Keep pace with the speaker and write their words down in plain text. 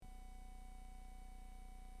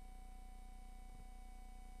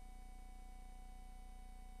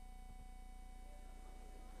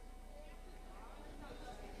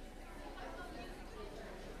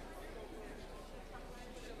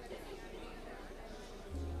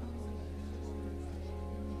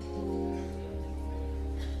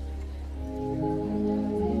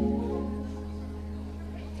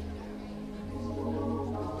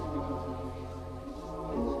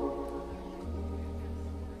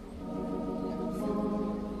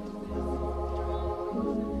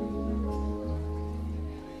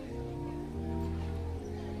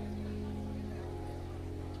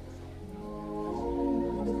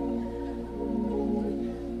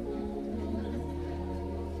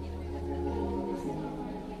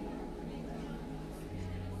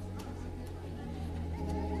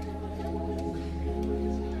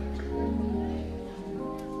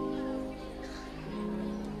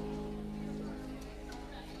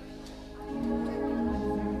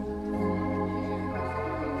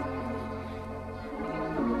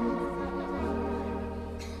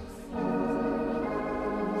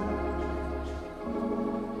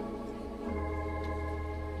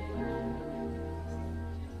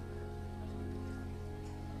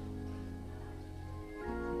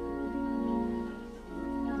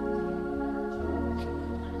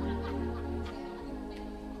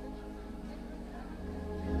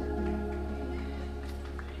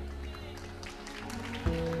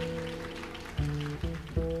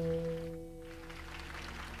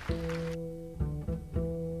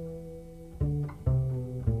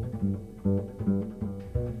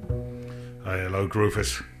Hello,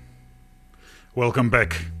 Groovers. Welcome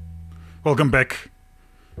back. Welcome back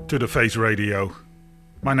to the Face Radio.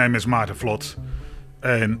 My name is Maarten Vlot,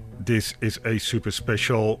 and this is a super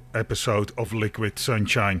special episode of Liquid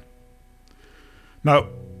Sunshine. Now,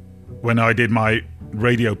 when I did my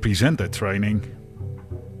radio presenter training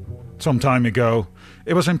some time ago,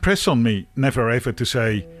 it was impressed on me never ever to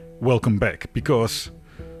say welcome back, because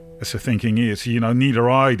as the thinking is, neither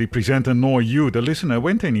I, the presenter, nor you, the listener,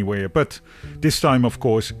 went anywhere. But this time, of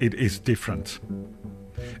course, it is different.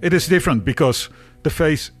 It is different because the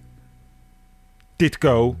Face did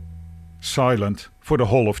go silent for the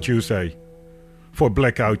whole of Tuesday, for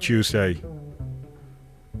Blackout Tuesday.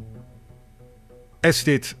 As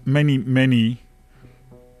did many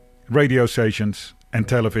radio stations and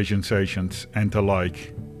television stations and the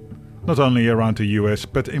like. Not only around the US,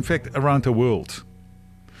 but in fact around the world.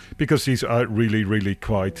 Because these are really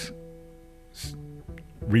quite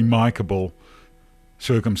remarkable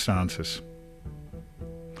circumstances.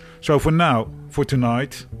 So for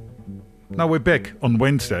tonight, now we're back on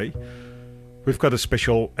Wednesday. We've got a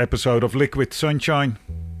special episode of Liquid Sunshine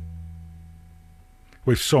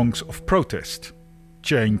with songs of protest,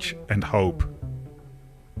 change and hope.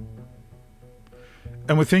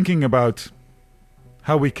 And we're thinking about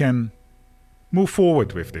how we can move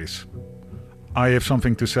forward with this. I have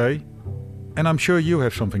something to say, and I'm sure you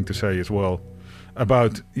have something to say as well.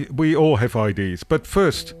 We all have ideas. But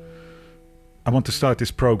first, I want to start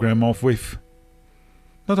this program off with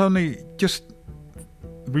not only just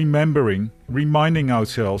reminding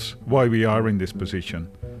ourselves why we are in this position.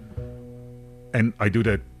 And I do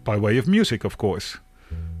that by way of music, of course.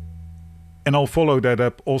 And I'll follow that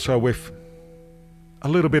up also with a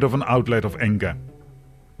little bit of an outlet of anger.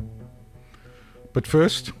 But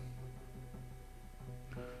first,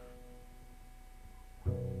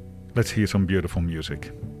 let's hear some beautiful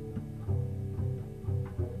music.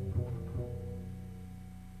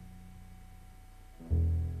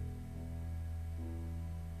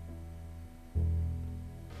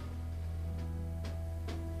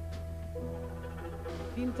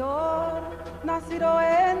 Pintor nacido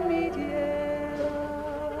en mi tierra,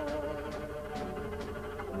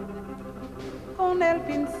 con el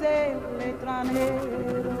pincel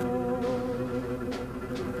extranjero.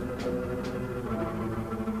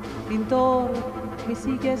 Pintor que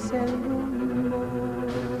sigues el rumbo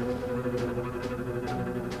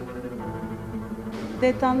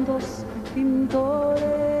de tantos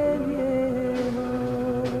pintores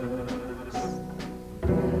viejos,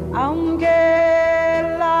 aunque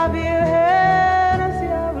la Virgen se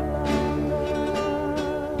ablanda,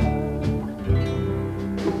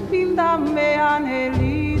 píntame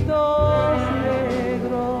angelitos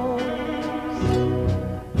negros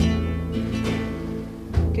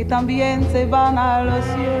que también se van al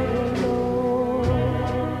cielo.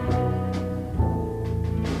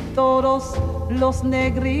 Todos los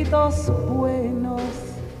negritos buenos,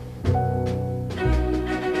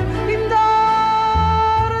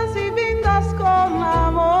 pintar si pintas con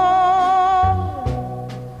amor,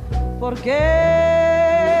 porque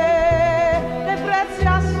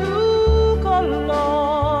deprecia su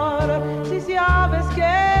color. Si sabes que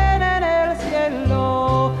en el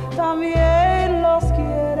cielo también los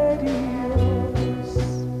quiere Dios.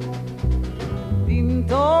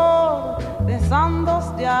 Pintor de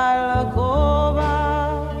santos de alcoba,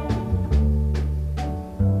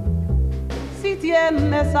 si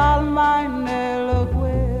tienes alma en el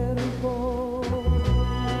cuerpo,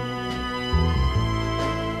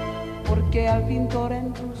 porque al pintor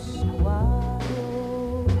en tus cuadros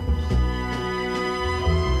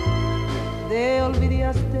te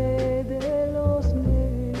olvidaste de los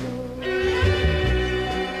negros.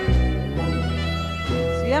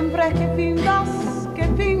 Siempre que pintas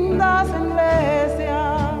en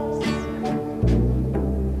iglesias,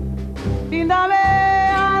 píntame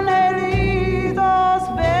angelitos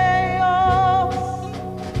bellos,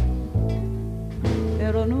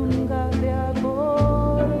 pero nunca te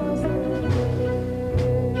acuerdas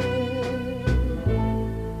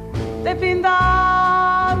de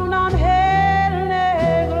pintar un ángel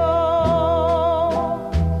negro,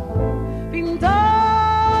 pintar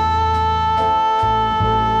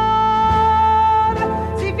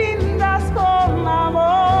si pintas con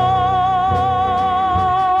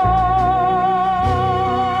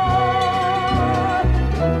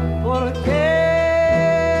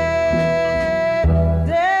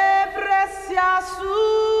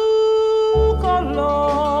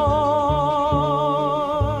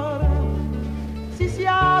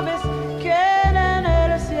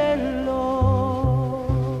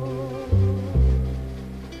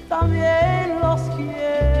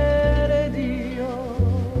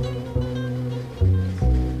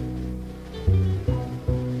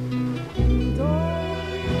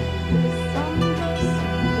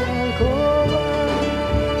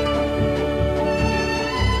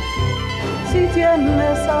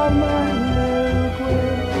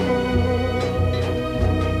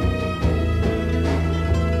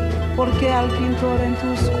que al pintor en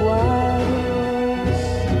tus cuadros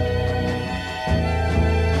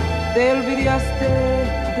te olvidaste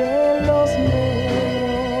de los negros.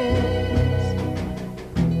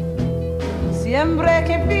 Siempre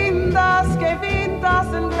que pintas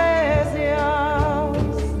en iglesias,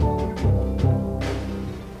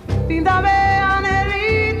 píntame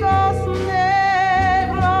anhelitos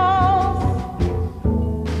negros,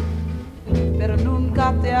 pero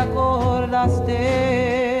nunca te acordaste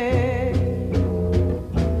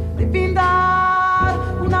de pintar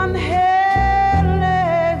un ángel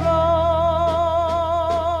negro,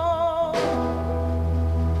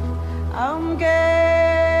 aunque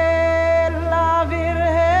la Virgen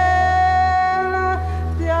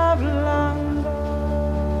te hablando.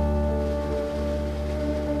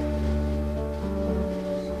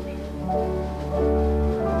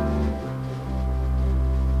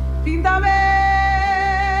 Píntame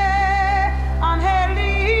angelitos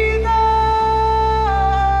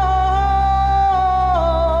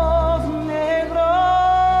negros,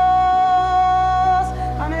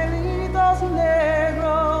 angelitos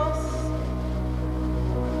negros,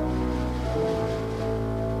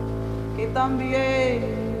 que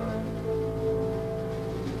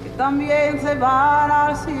también se van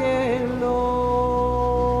al cielo.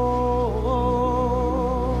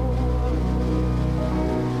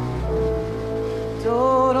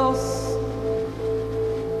 Todos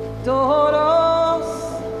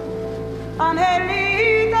angelitos, angelitos,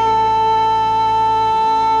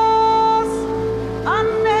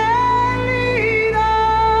 angelitos,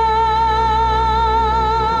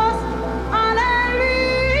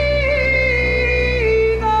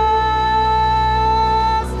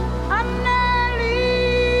 angelitos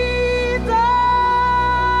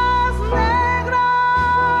negros.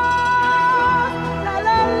 La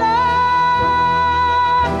la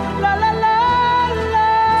la, la la la.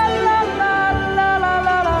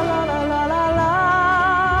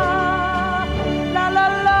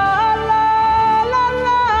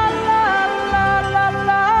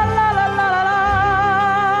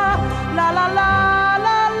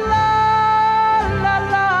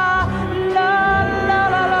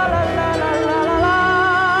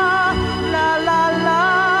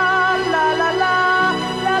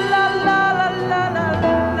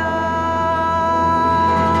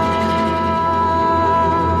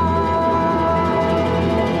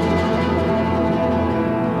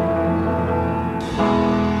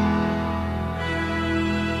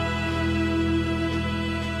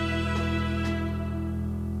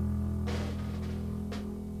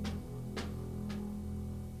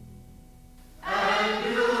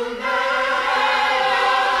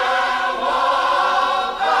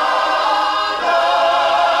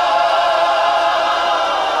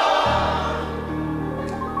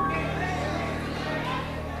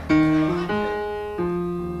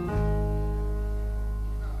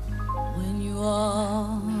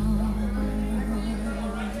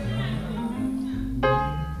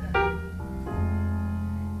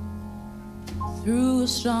 Through a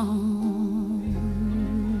storm,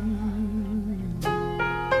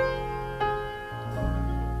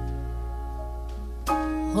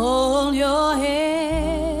 hold your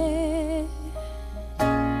head,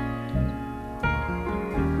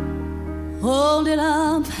 hold it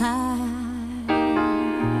up high,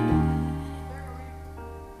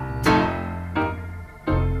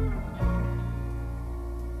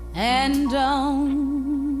 and don't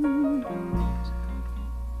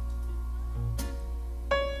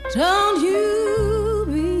you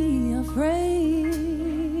be afraid.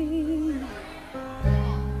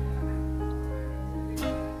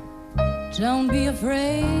 Don't be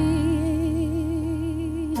afraid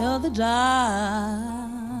of the dark.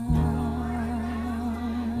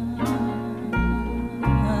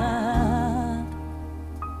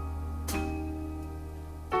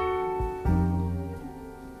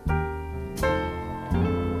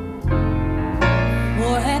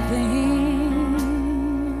 For at the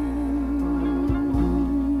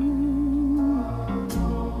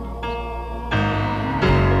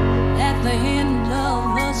end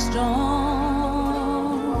of the storm,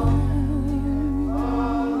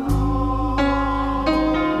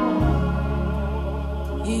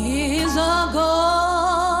 is a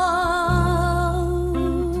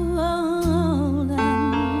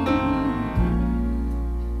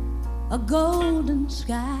golden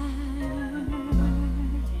sky.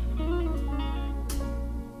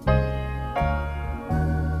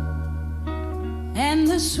 And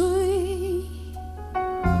the sweet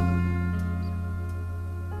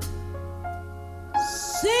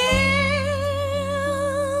silver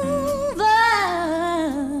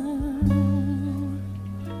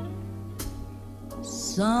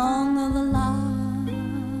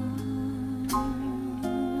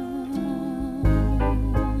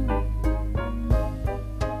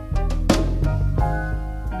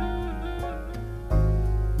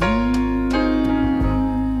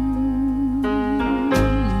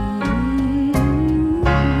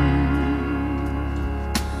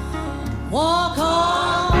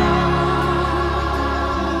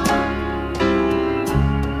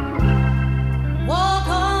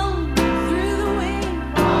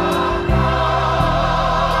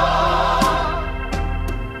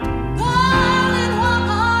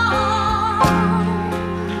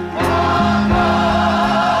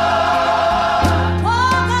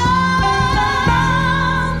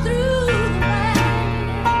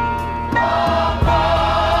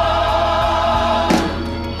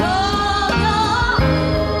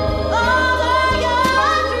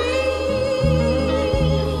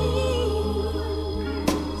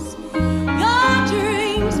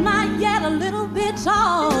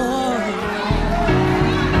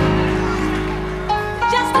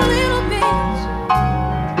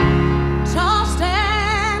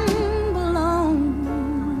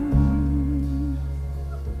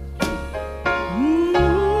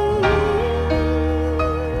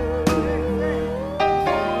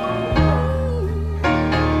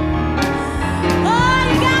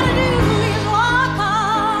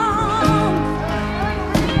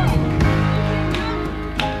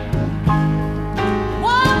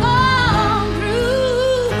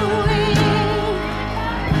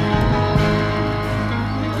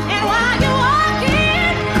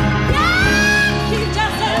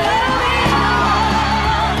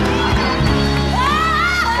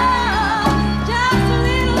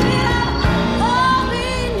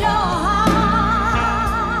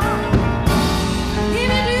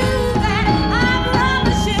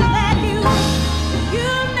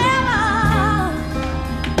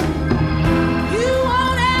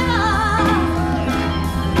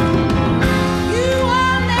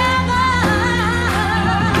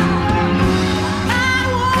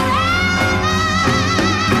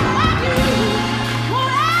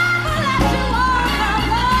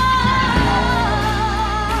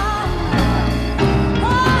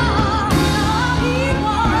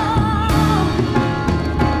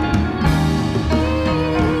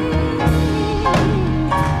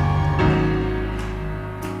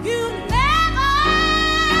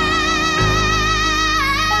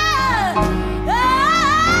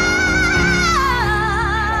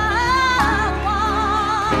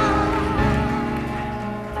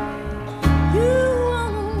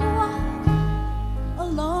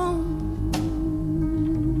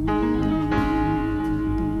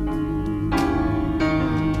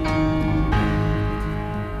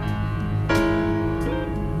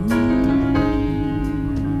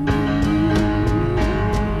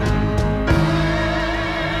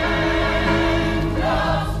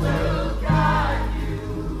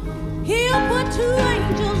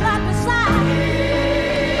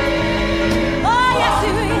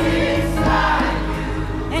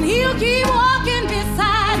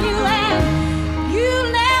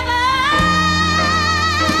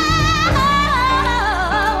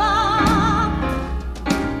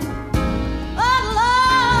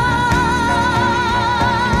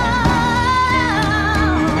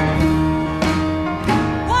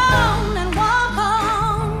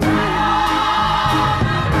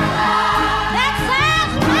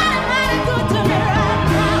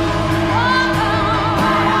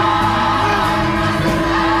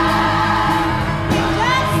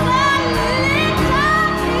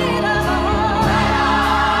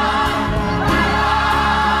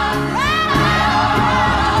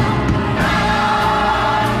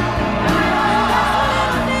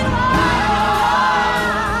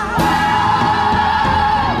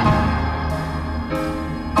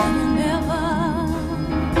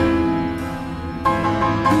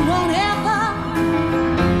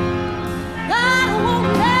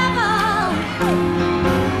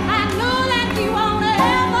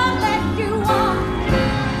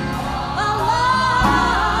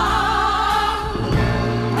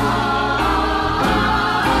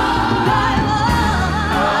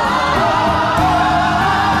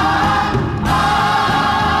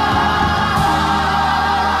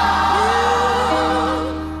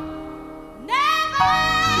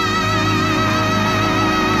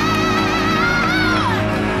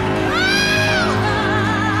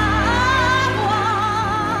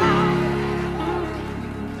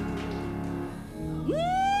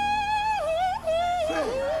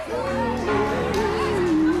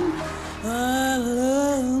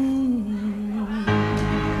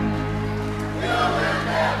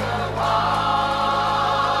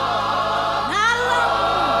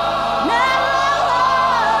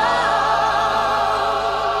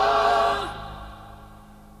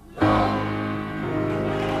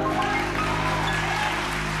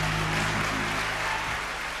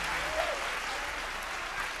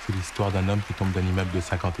l'histoire d'un homme qui tombe d'un immeuble de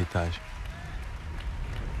 50 étages.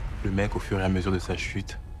 Le mec, au fur et à mesure de sa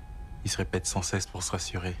chute, il se répète sans cesse pour se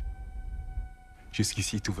rassurer.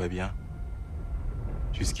 Jusqu'ici, tout va bien.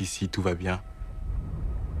 Jusqu'ici, tout va bien.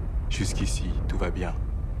 Jusqu'ici, tout va bien.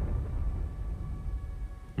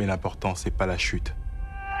 Mais l'important, c'est pas la chute.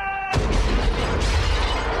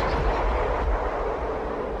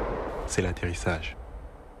 C'est l'atterrissage.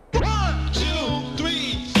 1, 2, 3,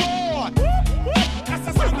 4. That's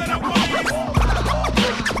the sound of the police.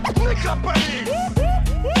 Wake up, police.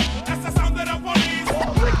 That's the sound of the police.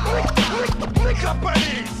 Wake up,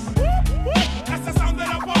 police. That's the sound of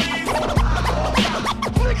the police.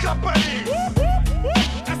 Wake up, police.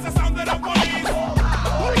 That's the sound of the police.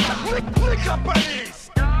 Wake up, police. Wake up, police.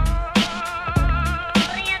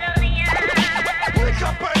 Wake up, police. Wake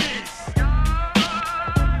up, police.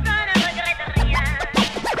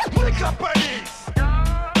 Wake up, police.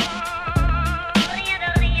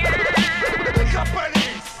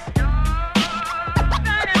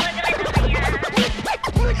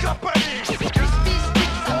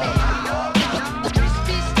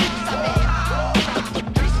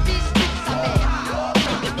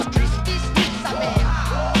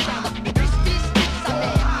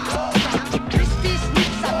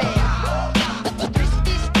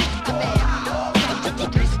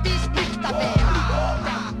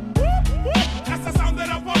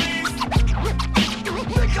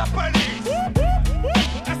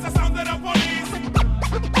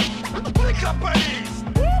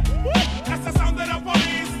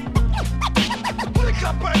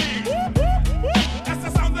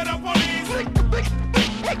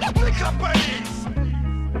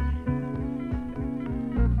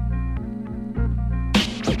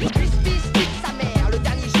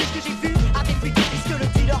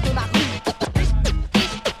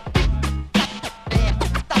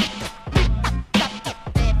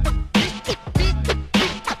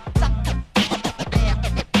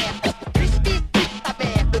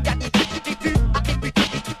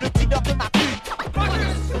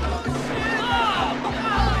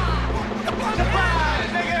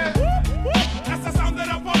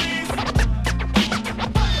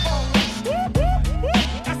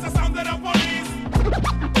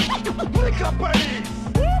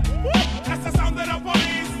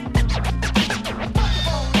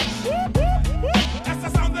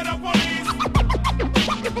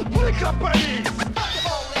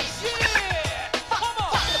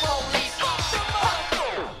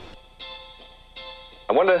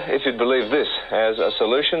 I wonder if you'd believe this as a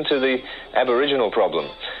solution to the Aboriginal problem.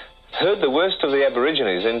 Herd the worst of the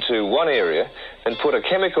Aborigines into one area and put a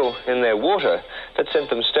chemical in their water that sent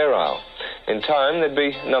them sterile. In time, there'd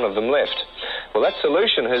be none of them left. Well, that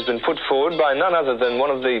solution has been put forward by none other than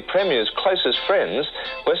one of the Premier's closest friends,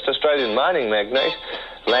 West Australian mining magnate,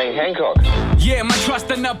 Lang Hancock. Yeah, my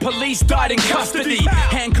trust in the police died in custody.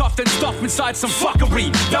 Handcuffed and stuffed inside some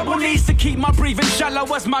fuckery. Double knees to keep my breathing shallow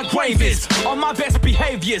as my grave is. On my best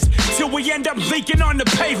behaviors, till we end up leaking on the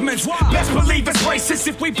pavements. Best believe it's racist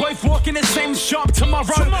if we both walk in the same shop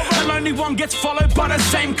tomorrow. And only one gets followed by the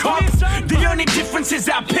same cop. The only difference is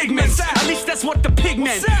our pigments. At least that's what the pig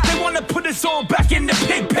meant. They wanna put us all back in the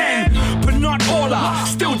pig pen, but not all are.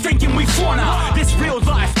 Still thinking we fauna. This real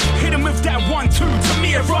life, hit 'em with that 1-2. To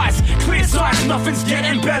me it rise, clear signs, nothing's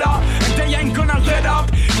getting better. And they ain't gonna let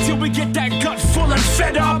up till we get that gut full and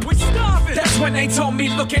fed up. We're starving. That's when they told me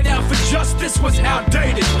looking out for justice was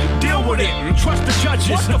outdated. Deal with it and trust the judges.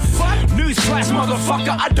 What the fuck? Newsflash,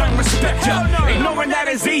 motherfucker, I don't respect ya. No. Ignoring that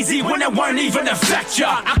is easy when it won't even affect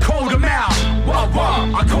ya. I called them out. What?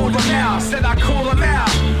 I called them out. Said I called them out.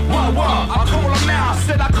 What? I called them out.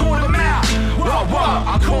 Said I called them out. What?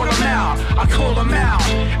 I called them out. I called them out.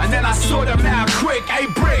 And then I saw them out quick. Hey,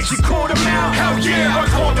 Briggs, you called them out? Hell yeah, I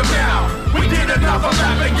called them out. We did another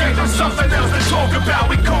lap and gave them something else to talk about.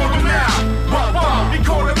 We called them out. What? We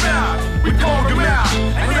called them out. We called them out.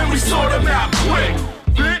 And then we saw them out quick.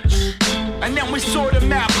 Bitch. And then we saw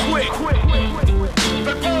them out quick.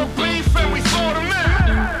 They all beef and we saw them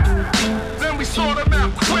out. Then we saw them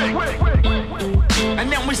out quick.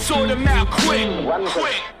 And then we saw them out quick.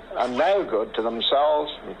 Quick. Are no good to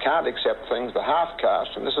themselves and can't accept things, the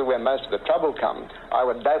half-caste, and this is where most of the trouble comes. I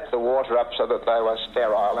would dope the water up so that they were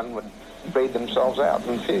sterile and would breed themselves out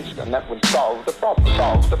and feast, and that would solve the problem.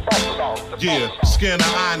 Yeah, scanner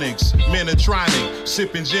onyx, menotronic,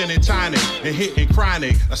 sipping gin and tonic, and hitting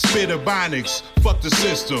chronic. I spit a bonics, fuck the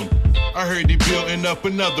system. I heard they building up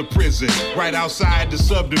another prison right outside the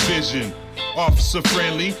subdivision. Officer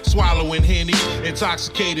friendly, swallowing Henny,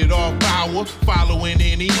 intoxicated off power, following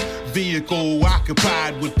any vehicle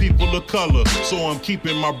occupied with people of color. So I'm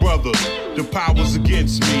keeping my brother. The power's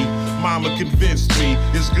against me. Mama convinced me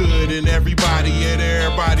it's good and everybody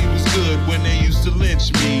was good when they used to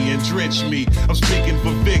lynch me and drench me. I'm speaking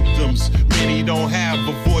for victims. Many don't have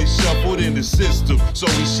a voice shuffled in the system, so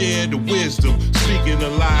we share the wisdom. Speaking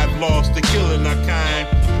of live lost, they're killing our kind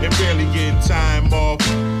and barely getting time off.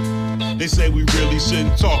 They say we really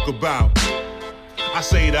shouldn't talk about. I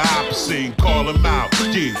say the opposite and call them out.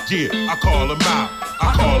 Yeah, I call them out.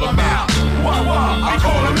 I call them out. I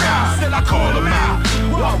call them out. Still I call them out.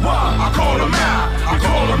 I call them out. I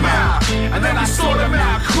call them out. And then I sort them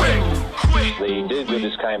out quick. The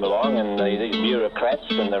do-gooders came along and these bureaucrats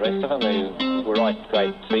and the rest of them who write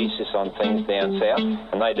great theses on things down south,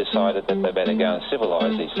 and they decided that they better go and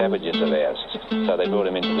civilise these savages of ours. So they brought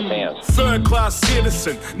him into the towns. Third-class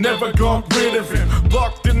citizen, never got rid of him.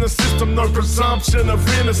 Blocked in the system, no presumption of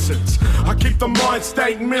innocence. I keep the mind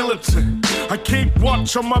state militant. I keep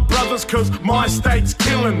watch on my brothers cause my state's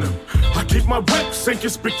killing them. I keep my whips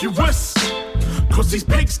inconspicuous cause these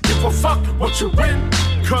pigs give a fuck what you win.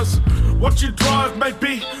 Cause what you drive may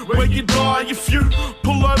be where you die. If you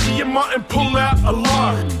pull over you mightn't pull out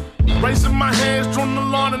alive. Raising my hands, drawing the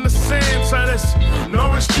line in the sand. So there's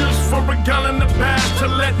no excuse for a gun in the bag to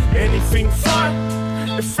let anything fly.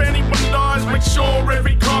 If anyone dies, make sure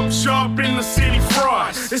every cop shop in the city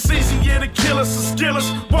fries. It's easier to kill us than skill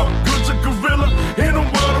us. What good's a gorilla in a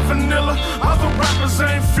world of vanilla? Other rappers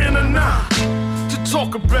ain't finna to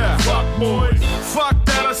talk about. Fuck boys, fuck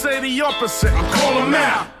that, I say the opposite. I call them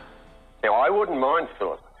out. Now I wouldn't mind,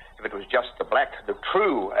 Philip, if it was just the black, the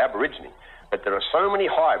true Aborigine. But there are so many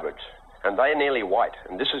hybrids, and they're nearly white,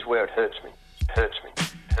 and this is where it hurts me. Hurts me.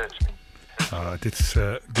 Hurts me. This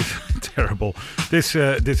terrible. This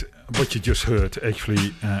what you just heard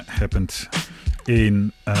actually happened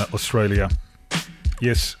in Australia.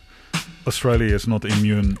 Yes, Australia is not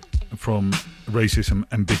immune from racism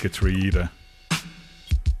and bigotry either,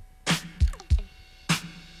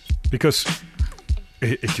 because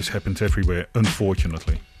it just happens everywhere,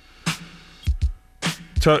 unfortunately.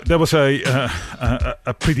 So there was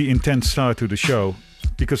a pretty intense start to the show,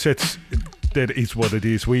 because that is what it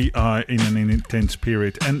is. We are in an intense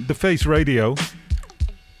period, and the Face Radio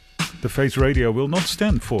will not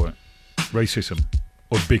stand for racism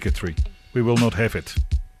or bigotry. We will not have it.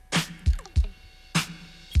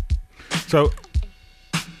 So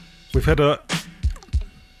we've had a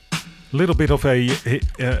little bit of a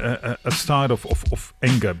start of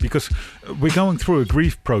anger, because we're going through a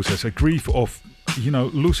grief process, a grief of, you know,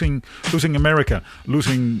 losing America,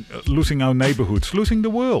 losing our neighborhoods, losing the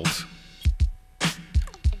world.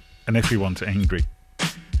 And everyone's angry.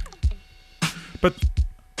 But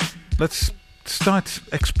let's start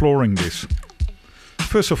exploring this.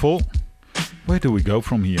 First of all, where do we go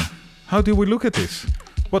from here? How do we look at this?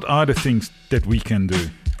 What are the things that we can do?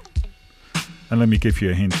 And let me give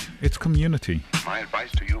you a hint. It's community. My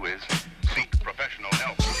advice to you is seek professional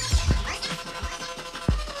help.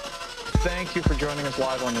 Thank you for joining us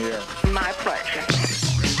live on the air. My pleasure.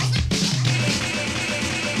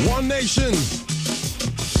 One nation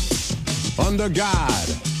under God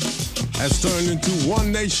has turned into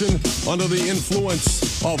one nation under the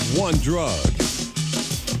influence of one drug.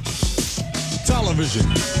 Television,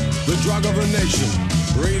 the drug of the nation,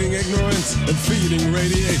 breeding ignorance and feeding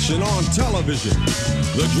radiation. On television,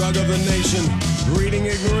 the drug of the nation, breeding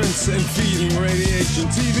ignorance and feeding radiation.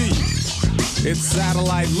 TV, its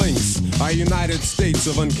satellite links are United States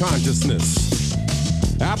of unconsciousness.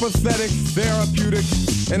 Apathetic, therapeutic,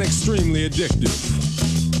 and extremely addictive.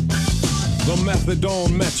 The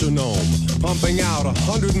methadone metronome, pumping out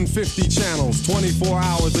 150 channels 24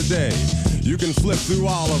 hours a day. You can flip through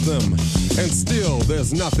all of them, and still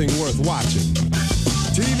there's nothing worth watching.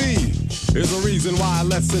 TV is the reason why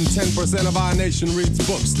less than 10% of our nation reads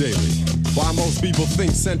books daily. Why most people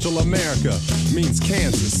think Central America means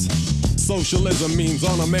Kansas. Socialism means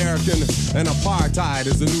un-American, and apartheid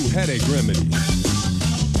is the new headache remedy.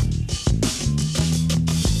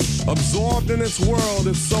 Absorbed in its world,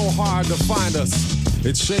 it's so hard to find us.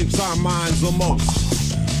 It shapes our minds the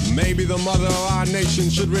most. Maybe the mother of our nation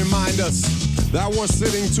should remind us that we're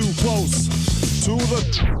sitting too close to the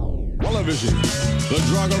television, the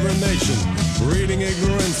drug of the nation, breeding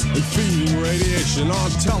ignorance and feeding radiation.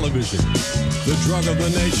 On television, the drug of the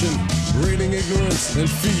nation, breeding ignorance and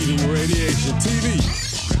feeding radiation. TV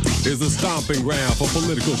is the stomping ground for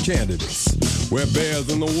political candidates, where bears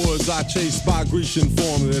in the woods are chased by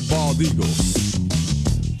Grecian-formed bald eagles.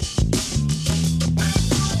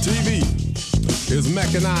 TV is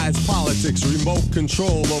mechanized politics, remote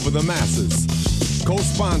control over the masses.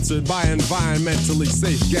 Co-sponsored by environmentally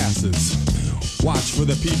safe gases. Watch for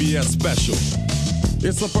the PBS special.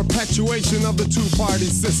 It's a perpetuation of the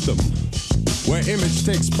two-party system, where image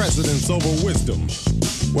takes precedence over wisdom,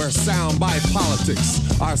 where soundbite politics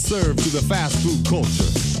are served to the fast food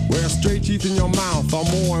culture, where straight teeth in your mouth are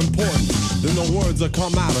more important than the words that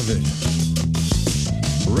come out of it.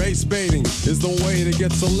 Race baiting is the way to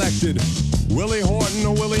get selected. Will he Horton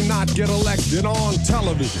or will he not get elected on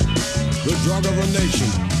television? The drug of the nation,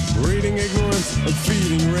 breeding ignorance and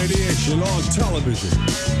feeding radiation on television.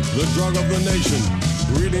 The drug of the nation,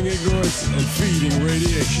 breeding ignorance and feeding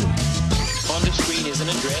radiation. On the screen is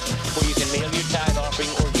an address where you can mail your tithe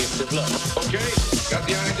offering or gift of love. Okay, got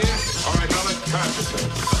the idea? All right, now let's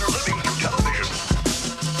concentrate. Better living through television.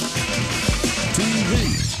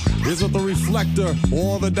 TV. Is it the reflector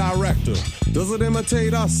or the director? Does it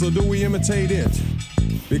imitate us or do we imitate it?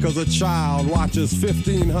 Because a child watches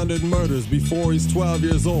 1,500 murders before he's 12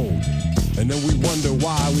 years old. And then we wonder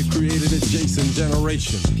why we created adjacent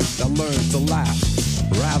generation that learns to laugh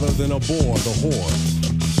rather than abhor the horde.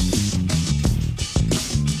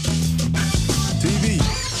 TV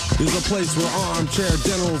is a place where armchair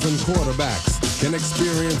generals and quarterbacks can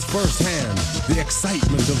experience firsthand the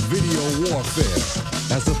excitement of video warfare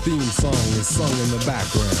as the theme song is sung in the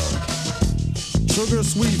background.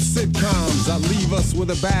 Sugar-sweet sitcoms that leave us with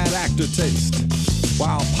a bad actor taste,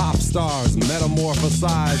 while pop stars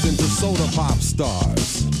metamorphosize into soda pop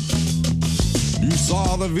stars. You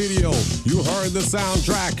saw the video, you heard the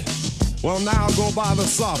soundtrack. Well, now go buy the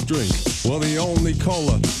soft drink. Well, the only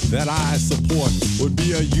cola that I support would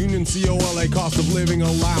be a Union COLA cost of living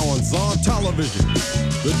allowance on television.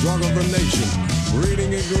 The drug of the nation,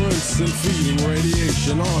 breeding ignorance and feeding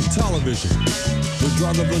radiation on television. The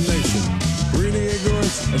drug of the nation, breeding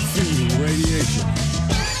ignorance and feeding radiation.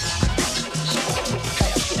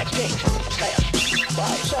 Cash in exchange for cash.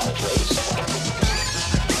 Buy, sell, raise.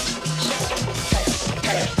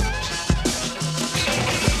 Cash.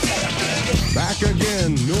 Back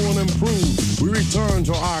again, new and improved, we return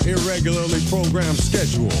to our irregularly programmed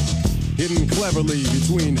schedule, hidden cleverly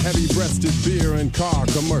between heavy-breasted beer and car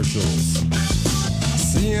commercials.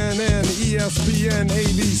 CNN, ESPN,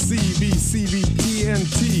 ABC, BCB,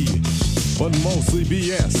 TNT, but mostly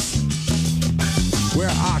BS. Where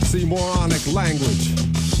oxymoronic language,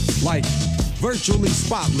 like virtually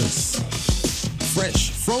spotless,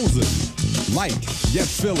 fresh, frozen, light yet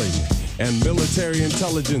filling, and military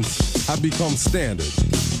intelligence have become standard.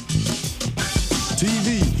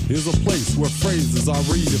 TV is a place where phrases are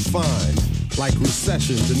redefined, like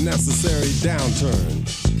recession to necessary downturn,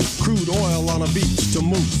 crude oil on a beach to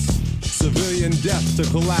moose, civilian death to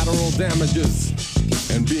collateral damages,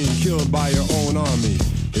 and being killed by your own army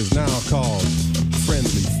is now called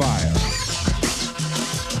friendly fire.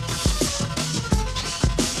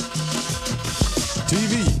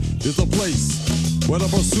 TV is a place where the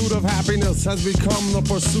pursuit of happiness has become the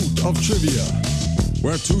pursuit of trivia,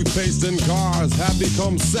 where toothpaste and cars have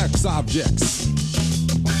become sex objects,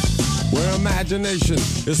 where imagination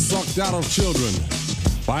is sucked out of children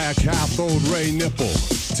by a cathode ray nipple.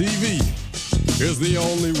 TV is the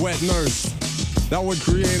only wet nurse that would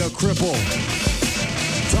create a cripple.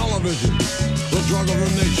 Television, the drug of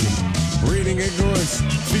the nation, breeding ignorance,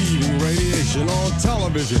 feeding radiation on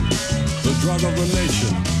television. The drug of the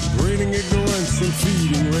nation, breeding ignorance and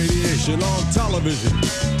feeding radiation on television.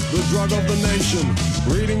 The drug of the nation,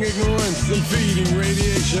 breeding ignorance and feeding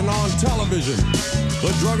radiation on television.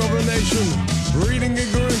 The drug of the nation, breeding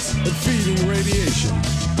ignorance and feeding radiation.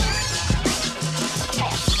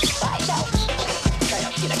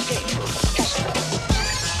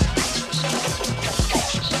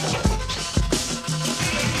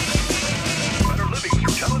 Better living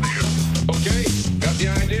through television. Okay, got the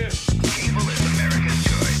idea? Evil is America's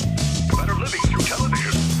choice. Better living through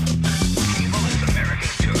television. Evil is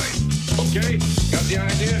America's choice. Okay, got the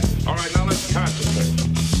idea? All right, now let's concentrate.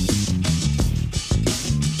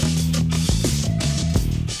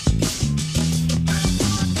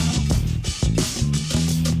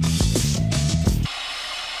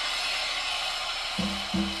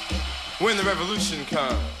 When the revolution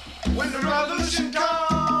comes. When the revolution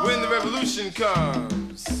comes. When the revolution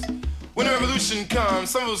comes. When the revolution comes,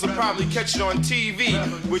 some of us will probably catch it on TV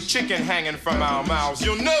with chicken hanging from our mouths.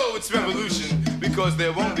 You'll know it's revolution because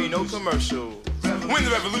there won't be no commercial. When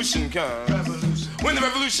the revolution comes. When the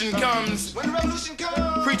revolution comes. When the revolution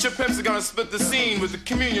comes. Preacher pimps are gonna split the scene with the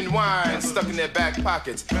communion wine stuck in their back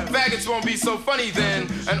pockets. Faggots won't be so funny then,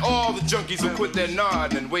 and all the junkies will quit their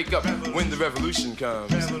nod and wake up when the revolution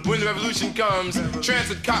comes. When the revolution comes,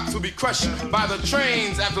 transit cops will be crushed by the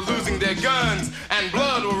trains after losing their guns, and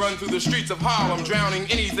blood will run through the streets of Harlem, drowning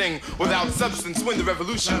anything without substance when the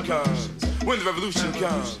revolution comes. When the revolution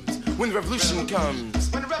comes. When the revolution comes.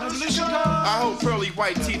 When the revolution comes. I hope pearly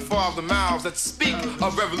white teeth fall off the mouths that speak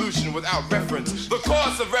of revolution without reference. The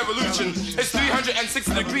course of revolution is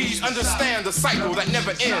 360 degrees. Understand the cycle that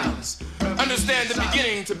never ends. Understand the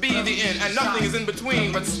beginning to be the end, and nothing is in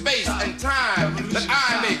between but space and time that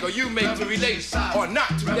I make or you make to relate or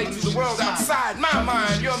not to relate to the world outside my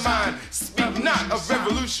mind, your mind. Speak not of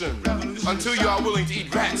revolution until you are willing to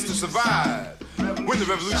eat rats to survive. When the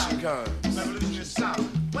revolution comes.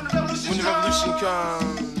 When the revolution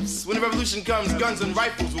comes. When the revolution comes, guns and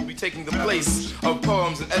rifles will be taking the place of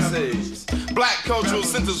poems and essays. Black cultural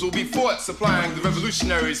centers will be forts supplying the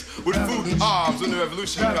revolutionaries with food and arms when the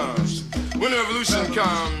revolution comes. When the revolution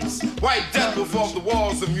comes, white death will fall off the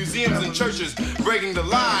walls of museums and churches, breaking the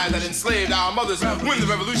lie that enslaved our mothers. When the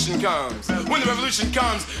revolution comes. When the revolution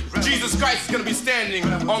comes, Jesus Christ is going to be standing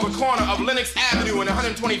on the corner of Lenox Avenue and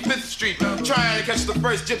 125th Street, trying to catch the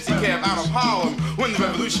first gypsy cab out of Harlem. When the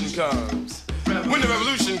revolution comes. When the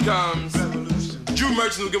revolution comes, Jew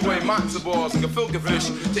merchants will give away matzo balls and gefilte fish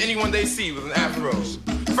to anyone they see with an afro.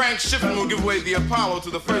 Frank Shippen will give away the Apollo to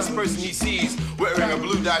the first person he sees wearing a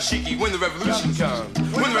blue dashiki. When the revolution comes.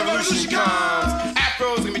 When the revolution comes,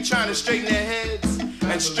 afros are gonna be trying to straighten their heads,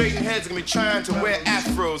 and straightened heads are gonna be trying to wear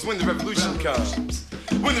afros. When the revolution comes.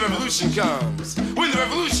 When the revolution comes. When the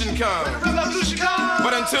revolution comes. When the revolution comes.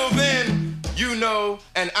 But until then, you know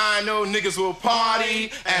and I know niggas will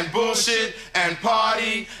party and bullshit and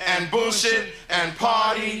party and bullshit and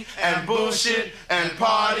party and bullshit and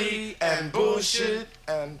party and bullshit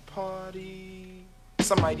and party.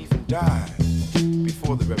 Some might even die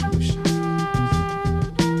before the revolution.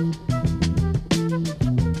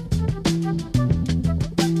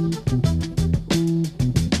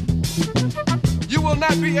 You will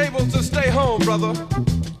not be able to stay home, brother.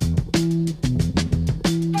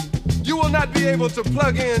 You will not be able to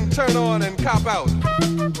plug in, turn on, and cop out.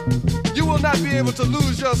 You will not be able to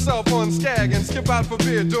lose yourself on Skag and skip out for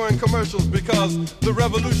beer during commercials because the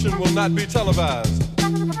revolution will not be televised.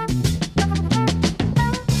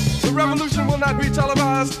 The revolution will not be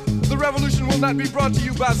televised. The revolution will not be brought to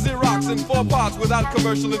you by Xerox in 4 parts without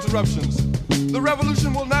commercial interruptions. The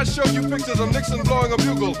revolution will not show you pictures of Nixon blowing a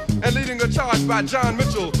bugle and leading a charge by John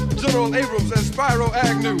Mitchell, General Abrams, and Spyro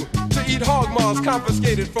Agnew to eat hog maws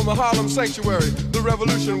confiscated from a Harlem sanctuary. The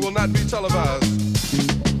revolution will not be televised.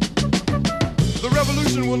 The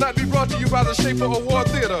revolution will not be brought to you by the Schaefer Award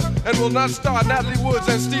Theater and will not star Natalie Woods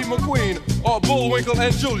and Steve McQueen or Bullwinkle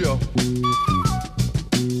and Julia.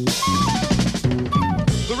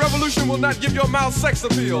 The revolution will not give your mouth sex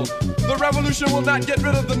appeal. The revolution will not get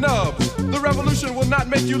rid of the nubs. The revolution will not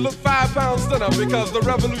make you look 5 pounds thinner because the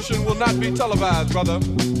revolution will not be televised, brother.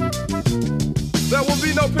 There will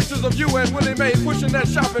be no pictures of you and Willie Mae pushing that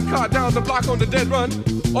shopping cart down the block on the dead run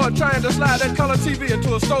or trying to slide that color TV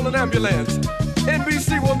into a stolen ambulance.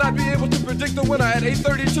 NBC will not be able to predict the winner at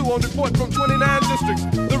 8:32 on report from 29 districts.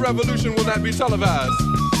 The revolution will not be televised.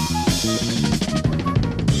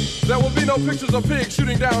 There will be no pictures of pigs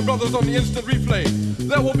shooting down brothers on the instant replay.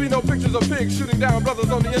 There will be no pictures of pigs shooting down brothers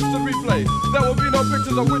on the instant replay. There will be no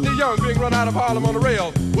pictures of Whitney Young being run out of Harlem on a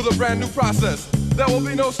rail with a brand new process. There will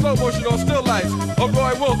be no slow motion or still lights of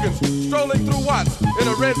Roy Wilkins strolling through Watts in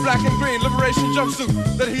a red, black, and green liberation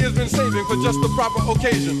jumpsuit that he has been saving for just the proper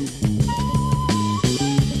occasion.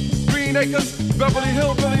 Green Acres, Beverly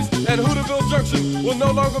Hillbillies, and Hooterville Junction will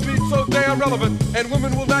no longer be so damn relevant, and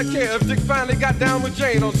women will not care if Dick finally got down with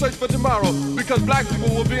Jane on Search for Tomorrow, because black people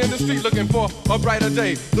will be in the street looking for a brighter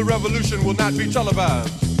day. The revolution will not be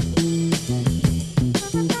televised.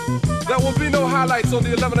 There will be no highlights on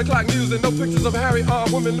the 11 o'clock news and no pictures of Harry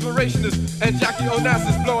armed women liberationists and Jackie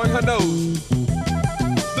Onassis blowing her nose.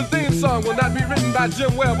 The theme song will not be written by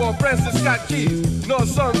Jim Webb or Francis Scott Keys, nor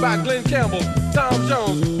sung by Glenn Campbell, Tom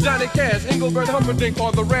Jones, Johnny Cash, Engelbert Humperdinck,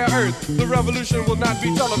 or The Rare Earth. The revolution will not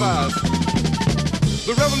be televised.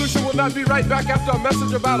 The revolution will not be right back after a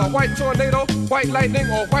message about a white tornado, white lightning,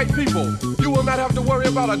 or white people. You will not have to worry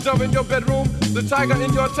about a dove in your bedroom, the tiger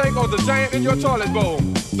in your tank, or the giant in your toilet bowl.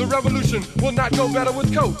 The revolution will not go better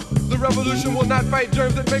with coke. The revolution will not fight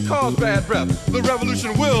germs that may cause bad breath. The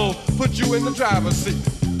revolution will put you in the driver's seat.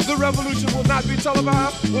 The revolution will not be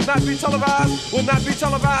televised, will not be televised, will not be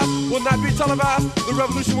televised, will not be televised. The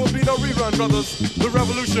revolution will be no rerun, brothers. The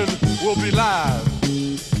revolution will be live.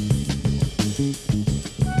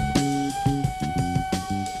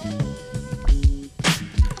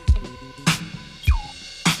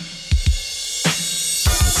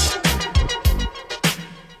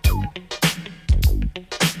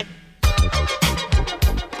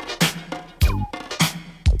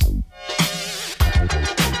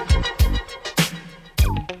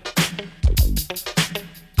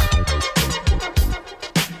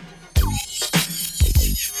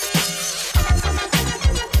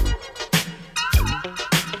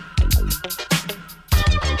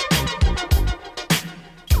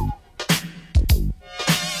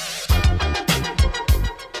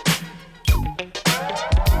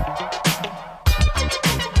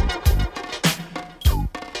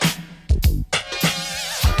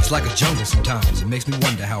 jungle sometimes, it makes me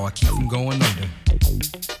wonder how I keep from going under.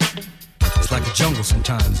 It's like a jungle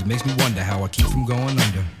sometimes, it makes me wonder how I keep from going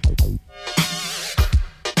under.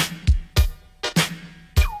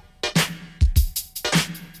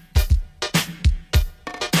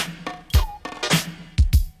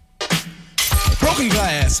 Broken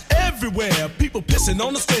glass everywhere, people pissing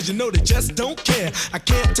on the stage, you know they just don't care. I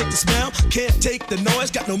can't take the smell, can't take the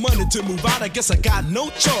noise, got no money to move out, I guess I got no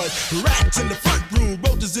choice. Rats in the front room,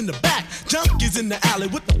 roaches in the back, junkies in the alley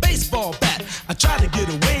with a baseball bat. I tried to get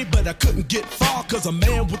away, but I couldn't get far, cause a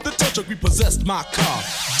man with a tow truck repossessed my car.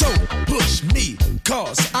 Don't push me,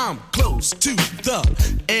 cause I'm close to the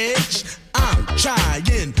edge. I'm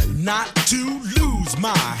trying not to lose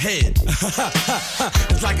my head.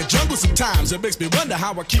 It's like a jungle sometimes, it makes me wonder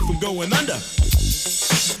how I keep from going under.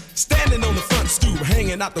 Standing on the front stoop,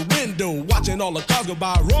 hanging out the window, watching all the cars go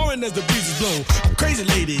by, roaring as the breezes blow. A crazy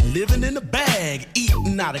lady living in a bag,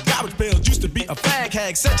 eating out of garbage pails, used to be a fag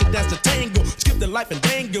hag, such a dance to tango, skipped the life and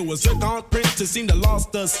dango, a zircon princess seemed to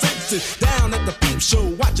lost her senses. Down at the peep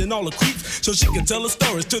show, watching all the creeps, so she could tell her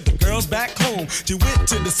stories to the girls back home. She went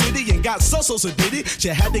to the city and got so did it. She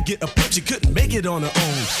had to get a pimp, she couldn't make it on her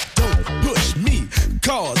own. Don't push me,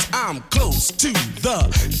 cause I'm close to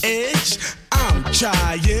the edge. I'm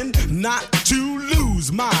trying not to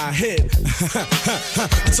lose my head.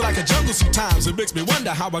 It's like a jungle sometimes, it makes me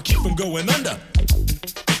wonder how I keep from going under.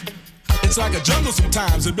 It's like a jungle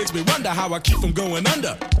sometimes, it makes me wonder how I keep from going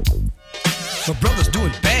under. My brother's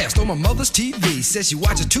doing fast on my mother's TV. Says she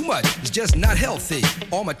watches too much, it's just not healthy.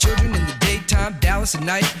 All my children in the daytime, Dallas at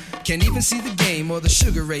night. Can't even see the game or the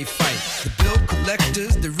Sugar Ray fight. The bill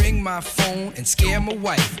collectors, they ring my phone and scare my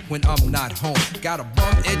wife when I'm not home. Got a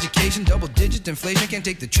bum education, double-digit inflation. Can't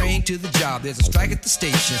take the train to the job, there's a strike at the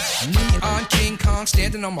station. Neon King Kong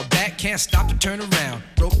standing on my back, can't stop to turn around.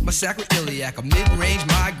 Broke my sacroiliac, a mid-range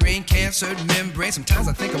migraine, cancer membrane. Sometimes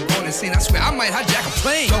I think I'm going insane, I swear I might hijack a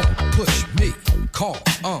plane. Don't push me, cause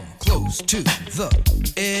I'm close to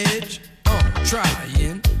the edge. I'm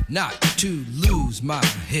trying not to lose my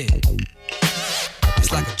head.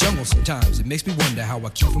 It's like a jungle sometimes, it makes me wonder how I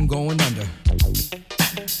keep from going under.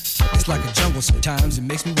 It's like a jungle sometimes, it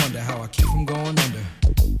makes me wonder how I keep from going under.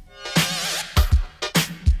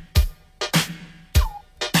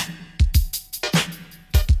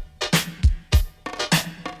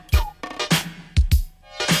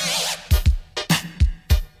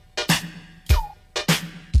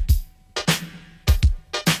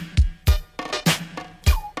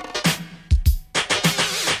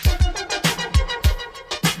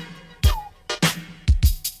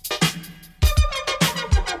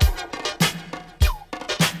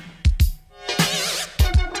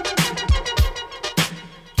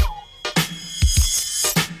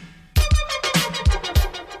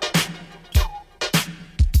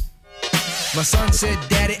 My son said,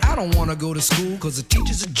 Daddy, I don't wanna go to school, cause the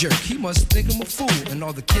teacher's a jerk, he must think I'm a fool. And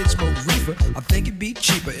all the kids smoke reefer, I think it'd be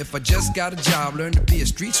cheaper if I just got a job, learn to be a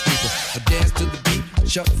street sweeper. I dance to the beat,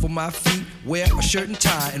 shuffle my feet, wear a shirt and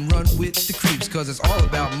tie, and run with the creeps. Cause it's all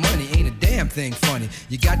about money, ain't a damn thing funny.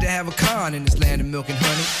 You got to have a con in this land of milk and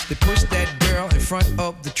honey. They pushed that girl in front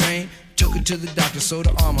of the train, took her to the doctor, sewed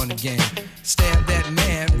her arm on the game. Stabbed that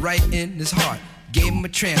man right in his heart, gave him a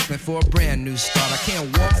transplant for a brand new start. I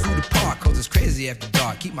can't walk through the park cause it's crazy after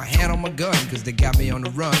dark. Keep my hand on my gun cause they got me on the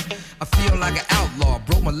run. I feel like an outlaw,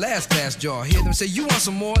 broke my last glass jaw. Hear them say, you want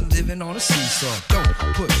some more? Living on a seesaw. Don't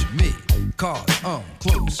push me cause I'm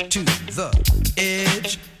close to the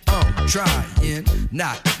edge. I'm trying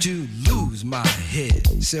not to lose my head.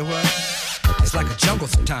 Say what? It's like a jungle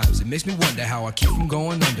sometimes, it makes me wonder how I keep from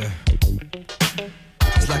going under.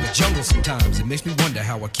 It's like a jungle sometimes, it makes me wonder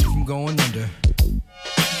how I keep from going under.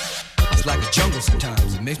 It's like a jungle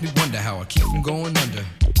sometimes, it makes me wonder how I keep from going under.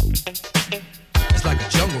 It's like a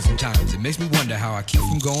jungle sometimes, it makes me wonder how I keep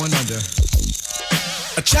from going under.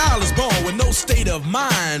 A child is born with no state of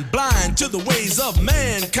mind, blind to the ways of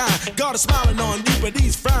mankind. God is smiling on you, but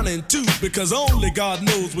he's frowning too, because only God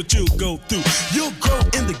knows what you'll go through. You'll grow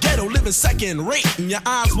in the ghetto, living second rate, and your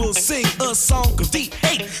eyes will sing a song of deep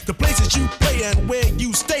hate. The places you play and where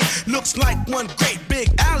you stay looks like one great big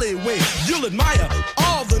alleyway. You'll admire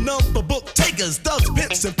all the number book takers, thugs,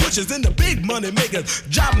 pimps, and pushers, and the big money makers,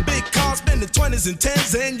 driving big cars, spending 20s and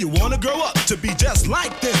 10s, and you wanna grow up to be just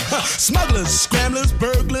like them. Smugglers, scramblers,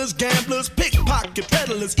 burglars, gamblers, pickpocket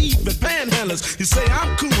peddlers, even panhandlers. You say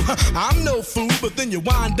I'm cool, I'm no fool, but then you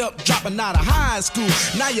wind up dropping out of high school.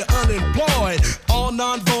 Now you're unemployed, all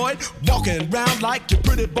non-void, walking around like your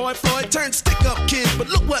pretty boy Floyd. Turned stick-up kid, but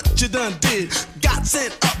look what you done did. Got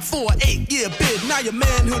sent up for an 8-year bid. Now your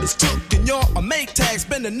manhood is took and you're a make tag.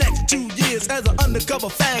 Spend the next 2 years as an undercover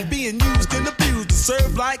fag, being used and abused to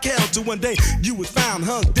serve like hell. Till one day you was found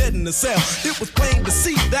hung dead in a cell. It was plain to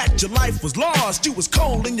see that your life was lost. You was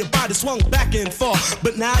cold and your body swung back and forth.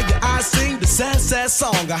 But now your eyes sing the sad, sad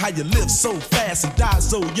song of how you live so fast and die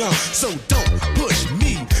so young. So don't push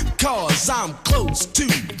me, cause I'm close to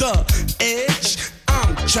the edge.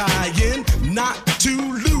 I'm trying not to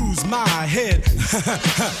lose my head.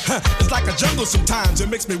 It's like a jungle sometimes, it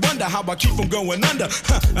makes me wonder how I keep from going under.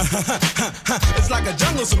 It's like a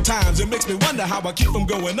jungle sometimes, it makes me wonder how I keep from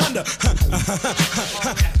going under.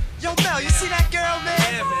 Yo, Mel, you see that girl, man?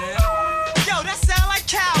 Yeah, man. Yo, that sound like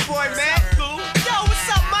Cowboy, man. Cool. Yo, what's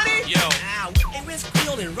up, money? Yo. Hey, where's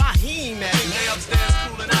Field and Raheem, man? They upstairs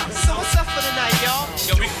cooling out. So what's up for the night, y'all?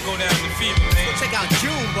 Yo, we can go down to the fever, man. Go check out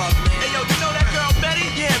Junebug, man. Hey, yo, you know that girl Betty?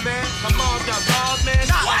 Yeah, man. Her mom's got balls, man.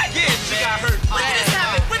 What? Yeah, she got hurt. When did this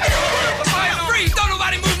happen? When did this happen? Freeze, don't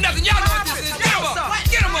nobody move nothing. Y'all know what this is. Get him up.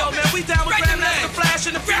 Get him up, man. We down with Grandmaster Flash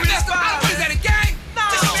and the Furious Five. What is that, a gang? No,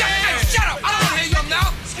 Hey, shut up. I don't want to hear you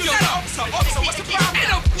now. Yo, officer, what's the problem? Ain't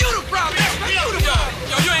no you the problem. You the problem.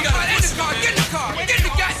 Yo, you ain't got to get in the car. Get in the car. Get in the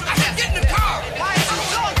gas. Get in the car. Why is you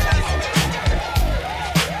talking?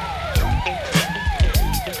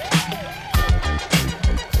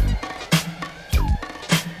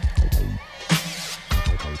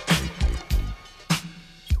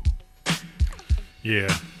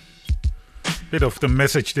 Yeah. Bit of the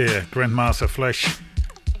message there, Grandmaster Flash.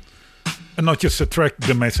 And not just the track,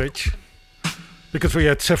 the message. Because we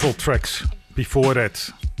had several tracks before that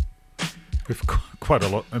with quite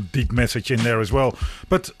a deep message in there as well.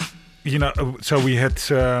 But, you know, so we had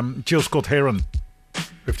Jill Scott Heron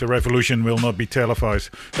with The Revolution Will Not Be Televised.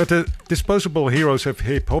 But the Disposable Heroes of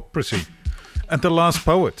Hip-Hoprisy and The Last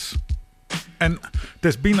Poets. And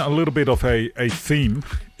there's been a little bit of a theme,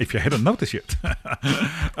 if you hadn't noticed yet.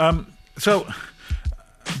 So,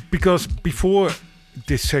 because before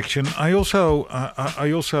this section, I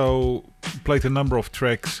also played a number of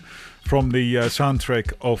tracks from the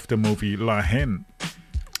soundtrack of the movie La Haine,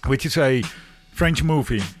 which is a French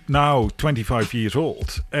movie now 25 years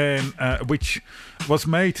old, and which was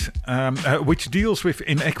made, which deals with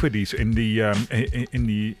inequities in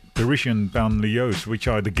the Parisian banlieues, which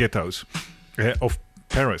are the ghettos of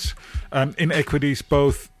Paris. Inequities,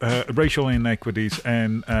 both racial inequities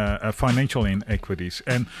and financial inequities.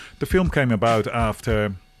 And the film came about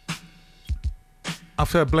after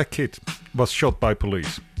a black kid was shot by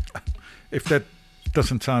police. If that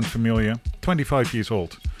doesn't sound familiar, 25 years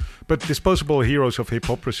old. But Disposable Heroes of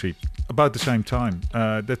Hip-Hoprisy, about the same time.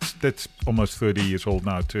 That's almost 30 years old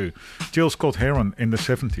now too. Jill Scott Heron in the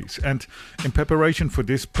 70s. And in preparation for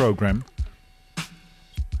this program,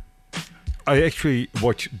 I actually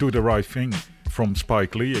watched Do the Right Thing from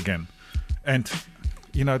Spike Lee again. And,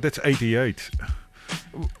 you know, that's 88.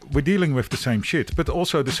 We're dealing with the same shit, but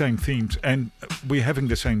also the same themes, and we're having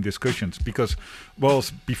the same discussions. Because,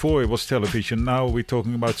 whilst before it was television, now we're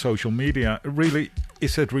talking about social media. Really,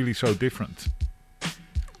 is that really so different?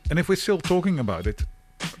 And if we're still talking about it,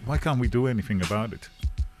 why can't we do anything about it?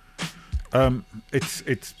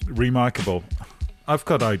 It's remarkable. I've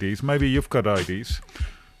got ideas. Maybe you've got ideas.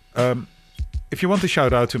 If you want to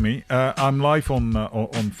shout out to me, I'm live on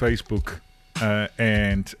Facebook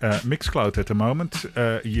and Mixcloud at the moment.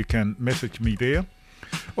 You can message me there,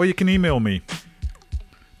 or you can email me.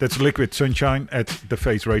 That's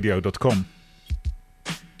liquidsunshine@thefaceradio.com.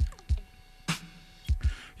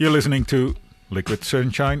 You're listening to Liquid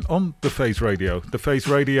Sunshine on The Face Radio. The Face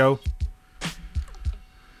Radio,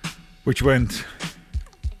 which went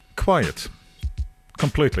quiet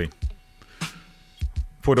completely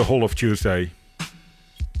for the whole of Tuesday.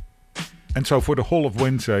 And so for the whole of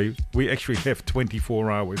Wednesday, we actually have 24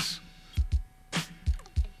 hours.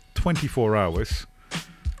 24 hours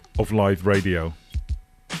of live radio.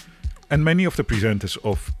 And many of the presenters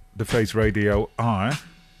of The Face Radio are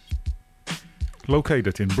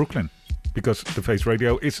located in Brooklyn. Because The Face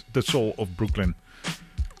Radio is the soul of Brooklyn.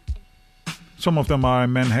 Some of them are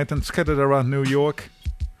in Manhattan, scattered around New York.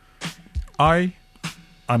 I'm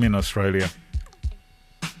in Australia.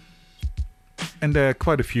 And there are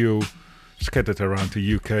quite a few scattered around the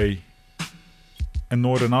UK and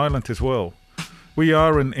Northern Ireland as well. We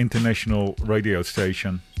are an international radio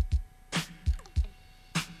station.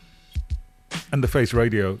 And The Face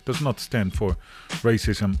Radio does not stand for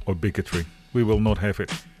racism or bigotry. We will not have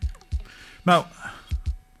it. Now,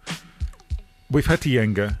 we've had the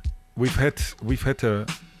anger, we've had the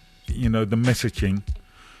messaging,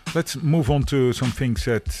 let's move on to some things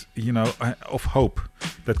that, of hope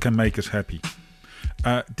that can make us happy.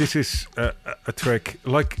 This is a track,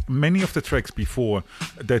 like many of the tracks before,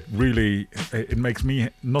 that really, it makes me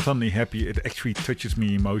not only happy, it actually touches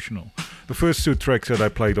me emotional. The first two tracks that I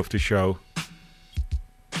played of the show,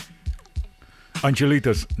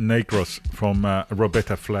 Angelitas Negros from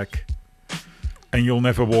Roberta Flack, and You'll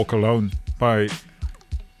Never Walk Alone by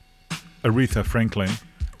Aretha Franklin.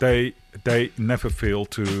 They never fail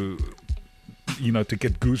to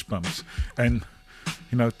get goosebumps and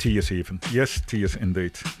tears even. Yes, tears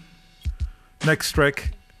indeed. Next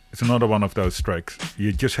track is another one of those tracks.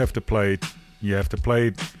 You just have to play it. You have to play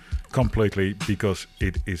it completely because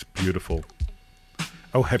it is beautiful.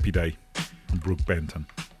 Oh Happy Day from Brooke Benton.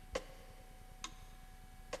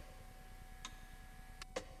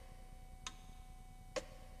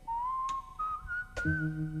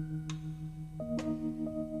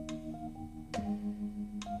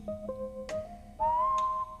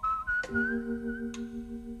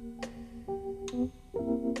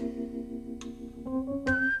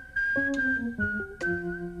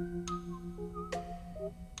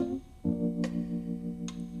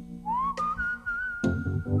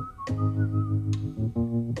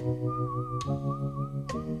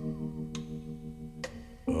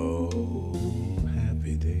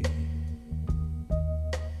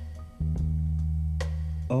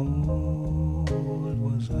 Oh, it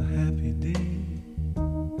was a happy day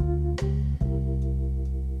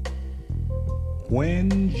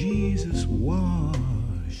when Jesus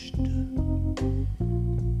washed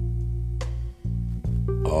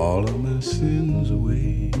all of my sins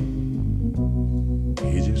away.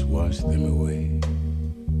 He just washed them away.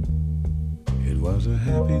 It was a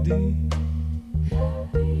happy day.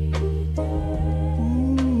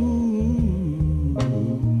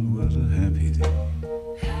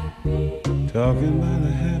 Talking about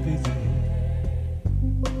a happy day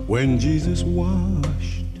when Jesus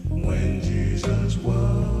washed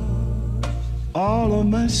all of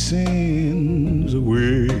my sins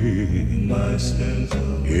away.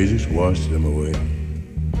 He just washed them away.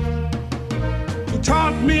 He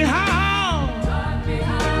taught me how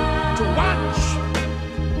to watch,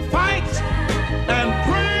 fight, and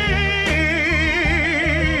pray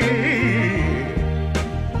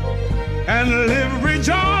and live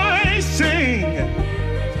rejoicing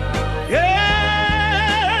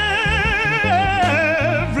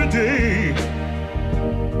every day.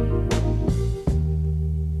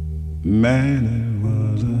 Man, it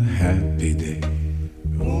was a happy day.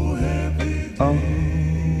 Oh, happy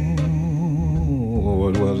day. Oh,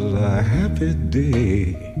 it was a happy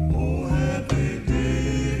day. Oh, happy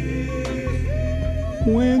day.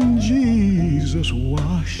 When Jesus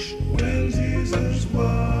washed.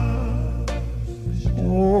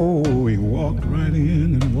 Oh, he walked right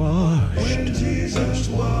in and washed. When Jesus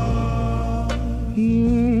washed.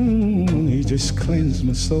 He just cleansed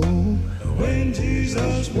my soul. When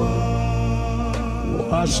Jesus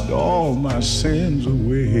washed all my sins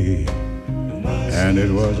away. And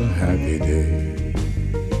it was a happy day.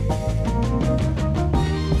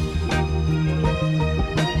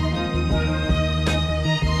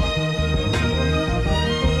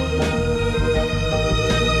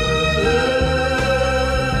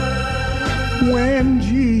 When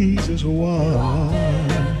Jesus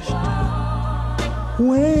washed,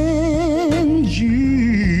 when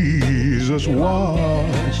Jesus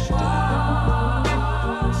washed,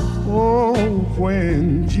 oh,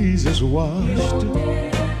 when Jesus washed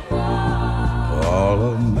all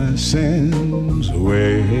of my sins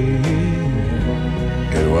away,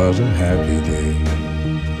 it was a happy day.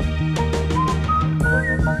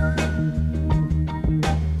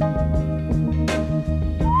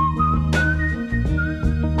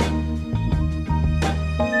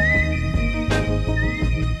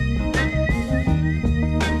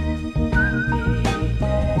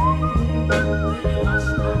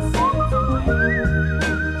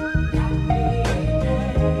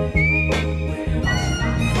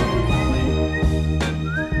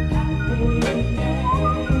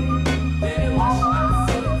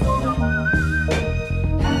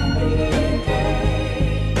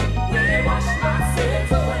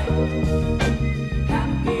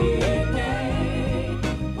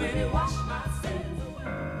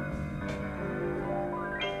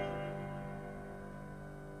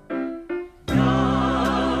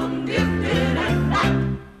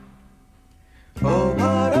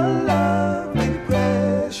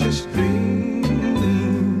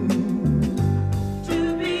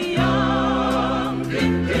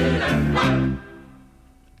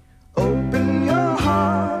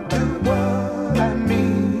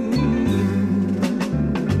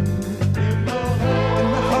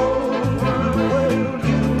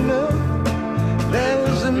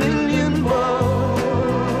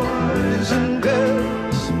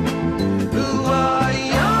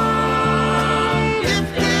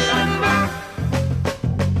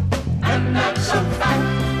 It's a fact.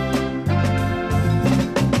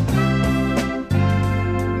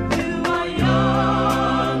 You are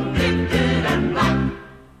young, gifted, and black.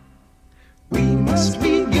 We must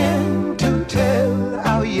begin to tell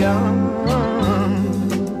our young.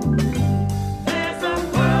 There's a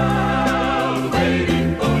world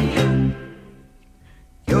waiting for you.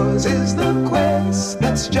 Yours is the quest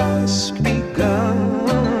that's just begun.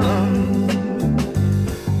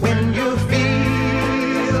 When you're feeling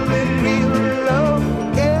real low,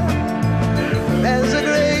 yeah, there's a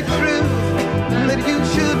great truth that you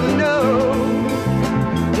should know.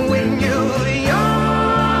 When you're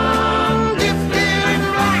young, gifted, and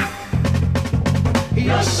black,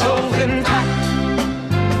 your soul's intact.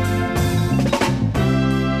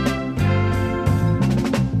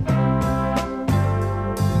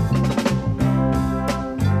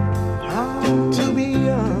 To be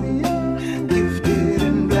young, gifted,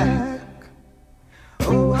 and black.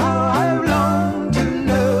 Oh, how I've longed to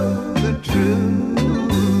know the truth.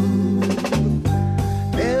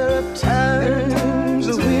 There are times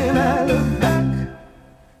when I look back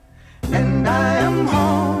and I am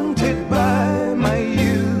haunted by my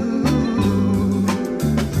youth.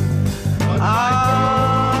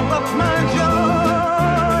 All of my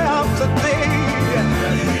joy of today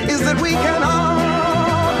is that we can all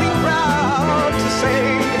be proud to say,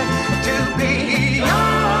 to be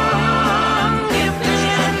young,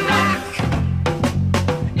 gifted, and black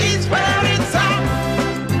is where it's at.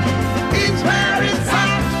 It's where it's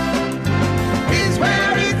at. It's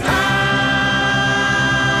where it's at.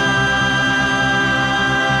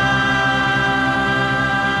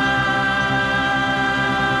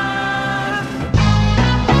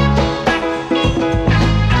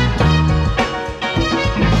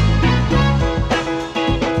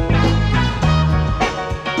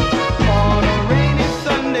 On a rainy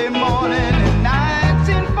Sunday morning in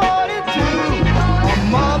 1942, a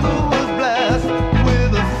mother was blessed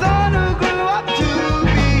with a son who grew up to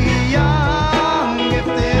be young,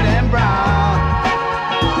 gifted, and brown,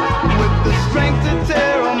 with the strength to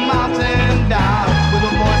tear a mountain down, with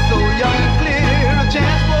a voice so young and clear, a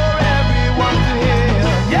chance for everyone to hear.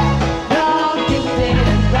 Yeah, young, gifted,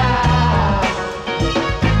 and brown.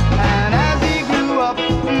 And as he grew up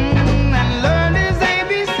and learned his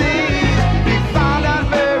ABCs, he found out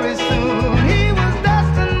very soon he was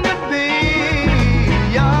destined to be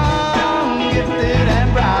young, gifted, and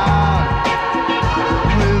brown,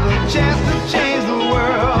 with a chance to change the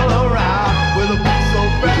world around, with a book so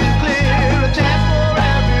fresh and clear, a chance for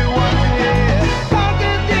everyone to hear.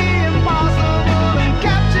 Conquered the impossible and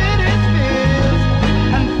captured his fears,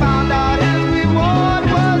 and found out his reward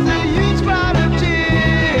was a huge crowd of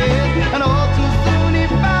cheers. And all too soon he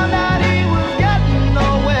found out he was getting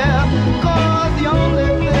nowhere, 'cause the only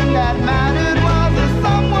thing that mattered was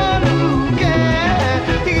someone who cared.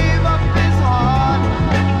 He gave up his heart,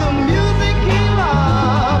 the music he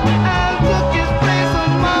loved, and took his place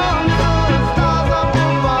among the stars up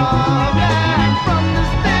above. And from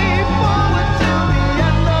this day forward till the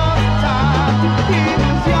end of time, he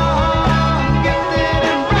was young, gifted,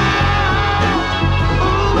 and brown.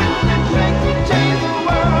 Ooh, with the strength to change the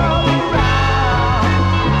world around.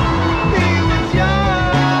 He was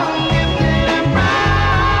young, gifted, and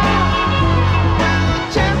brown, with a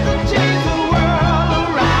chance to change the world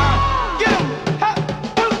around. Get 'em, ha,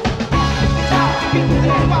 woo. Gifted,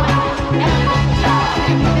 and brown.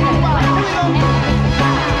 Gifted, and brown.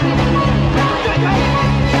 Here we go.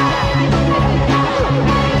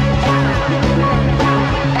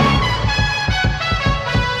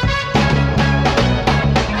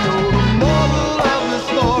 So the moral of the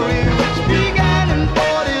story, which began in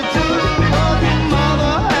 42, was the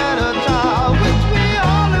mother had a child, which we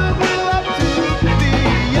all knew grew up to be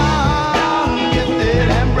young, gifted,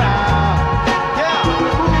 and brown. Yeah,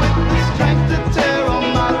 with the strength to tear a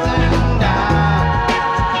mountain down.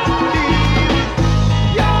 He was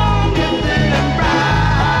young, gifted, and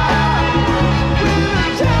brown, with a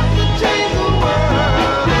chance to change the world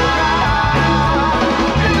around.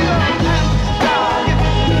 Here we go.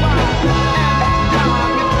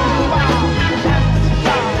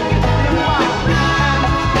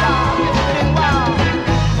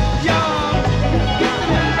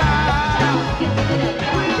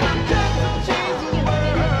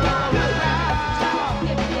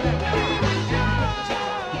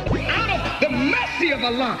 The mercy of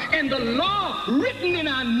Allah and the law written in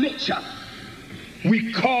our nature,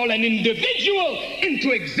 we call an individual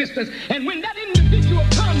into existence. And when that individual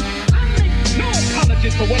comes, I make no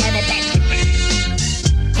apologies for what I'm about to say.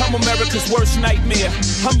 I'm America's worst nightmare.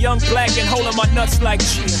 I'm young, black, and holding my nuts like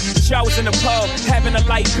cheer. Showers in the pub, having a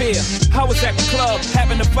light beer. I was at the club,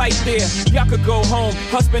 having a fight there. Y'all could go home,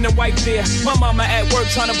 husband and wife there. My mama at work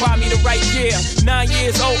trying to buy me the right gear. 9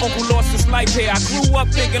 years old, uncle lost his life here. I grew up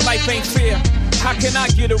thinking life ain't fair. How can I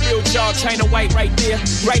get a real job? China white right there,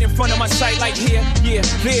 right in front of my sight like here. Yeah,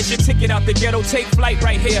 there's your ticket out the ghetto, take flight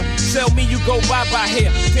right here. Tell me you go bye-bye here.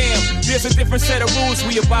 Damn, there's a different set of rules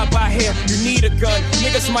we abide by here. You need a gun,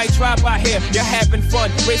 niggas might drive by here. You're having fun,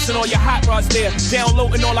 racing all your hot rods there.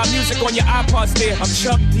 Downloading all our music on your iPods there. I'm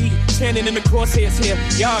Chuck D, standing in the crosshairs here.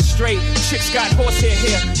 Y'all straight, chicks got horsehair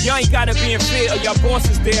here. Y'all ain't gotta be in fear of your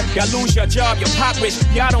bosses there. Y'all lose your job, your pop rich,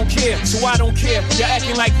 y'all don't care, so I don't care. Y'all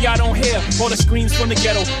acting like y'all don't hear. All the screams from the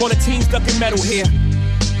ghetto, all the teens ducking metal here.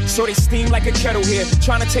 So they steam like a kettle here,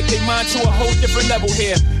 trying to take their mind to a whole different level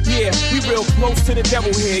here. Yeah, we real close to the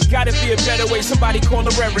devil here. Gotta be a better way, somebody call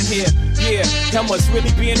the reverend here. Yeah, that must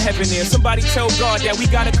really be in heaven here. Somebody tell God that we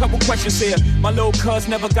got a couple questions here. My little cuz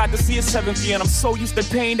never got to see a seventh year, and I'm so used to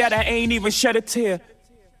pain that I ain't even shed a tear.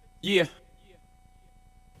 Yeah.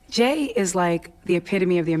 Jay is like the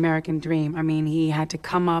epitome of the American dream. I mean, he had to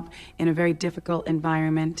come up in a very difficult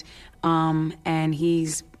environment, and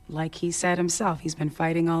he's, like he said himself, he's been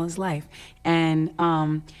fighting all his life. And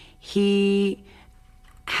he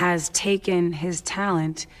has taken his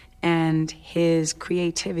talent and his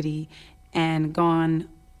creativity and gone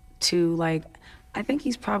to, like, I think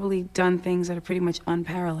he's probably done things that are pretty much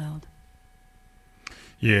unparalleled.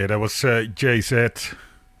 Yeah, that was Jay-Z.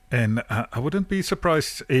 And I wouldn't be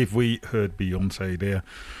surprised if we heard Beyonce there.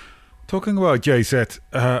 Talking about Jay-Z,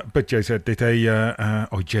 but Jay-Z did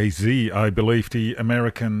or Jay-Z, I believe the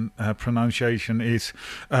American pronunciation is,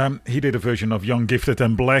 he did a version of Young, Gifted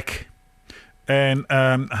and Black. And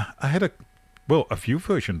I had a few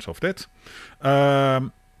versions of that.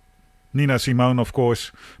 Nina Simone, of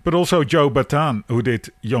course, but also Joe Bataan, who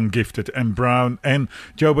did Young, Gifted and Brown. And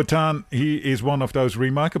Joe Bataan, he is one of those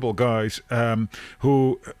remarkable guys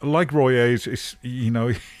who, like Roy Ayers, is, you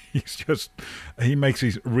know, he makes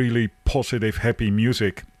his really positive, happy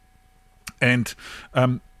music. And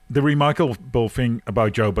the remarkable thing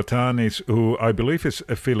about Joe Bataan is, who I believe is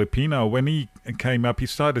a Filipino, when he came up, he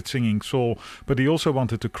started singing soul, but he also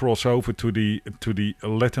wanted to cross over to the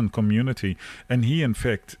Latin community, and he in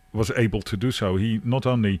fact was able to do so. He not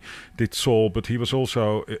only did soul, but he was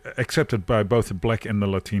also accepted by both the black and the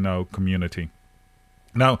Latino community.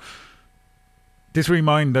 Now, this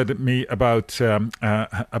reminded me about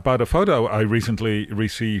a photo I recently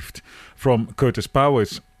received from Curtis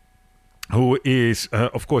Powers, who is,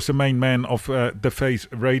 of course, the main man of The Face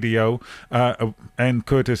Radio. And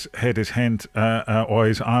Curtis had his hand or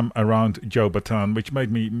his arm around Joe Bataan, which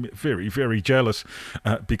made me very, very jealous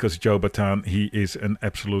because Joe Bataan, he is an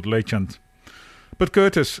absolute legend. But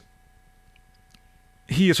Curtis,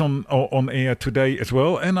 he is on air today as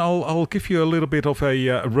well, and I'll give you a little bit of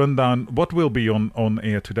a rundown what will be on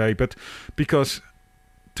air today. But because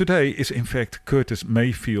today is in fact Curtis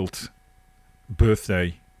Mayfield's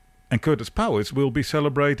birthday. And Curtis Powers will be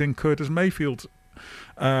celebrating Curtis Mayfield's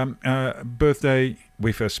birthday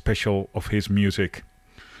with a special of his music.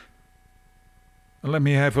 Let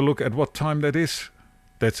me have a look at what time that is.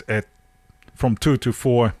 That's from 2 to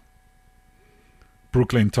 4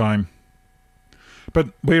 Brooklyn time.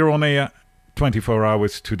 But we're on air 24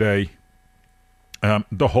 hours today,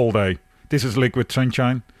 the whole day. This is Liquid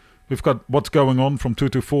Sunshine. We've got What's Going On from 2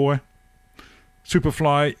 to 4.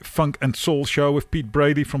 Superfly Funk and Soul Show with Pete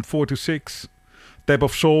Brady from 4 to 6. Deb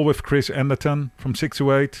of Soul with Chris Anderton from 6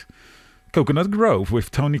 to 8. Coconut Grove with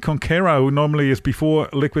Tony Conquera, who normally is before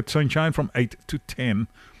Liquid Sunshine, from 8 to 10.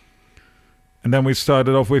 And then we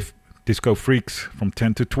started off with Disco Freaks from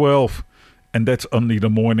 10 to 12. And that's only the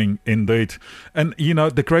morning indeed. And you know,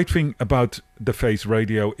 the great thing about The Face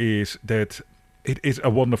Radio is that it is a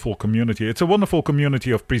wonderful community. It's a wonderful community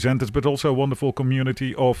of presenters, but also a wonderful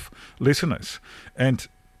community of listeners. And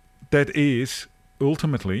that is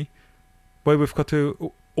ultimately where we've got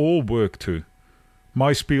to all work to.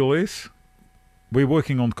 My spiel is, we're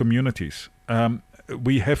working on communities.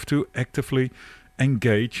 We have to actively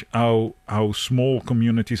engage our small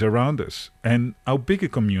communities around us and our bigger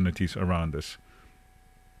communities around us.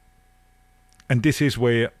 And this is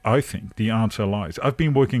where I think the answer lies. I've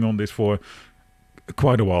been working on this for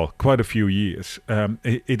quite a while, quite a few years.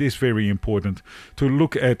 It is very important to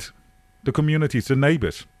look at the communities, the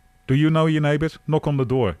neighbors. Do you know your neighbors? Knock on the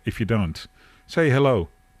door if you don't. Say hello.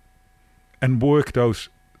 And work those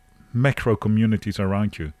macro communities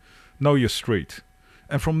around you. Know your street.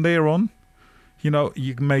 And from there on, you know,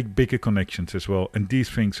 you can make bigger connections as well. And these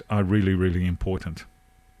things are really, really important.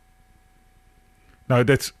 Now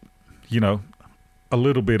that's, a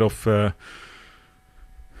little bit of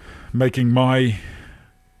making my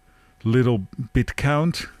little bit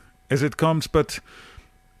count as it comes, but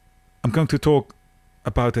I'm going to talk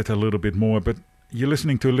about it a little bit more. But you're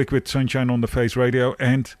listening to Liquid Sunshine on the Face Radio,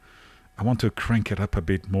 and I want to crank it up a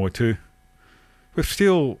bit more too, with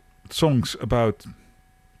still songs about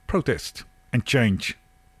protest and change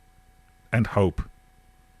and hope.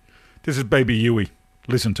 This is Baby Huey.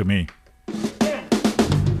 Listen to me.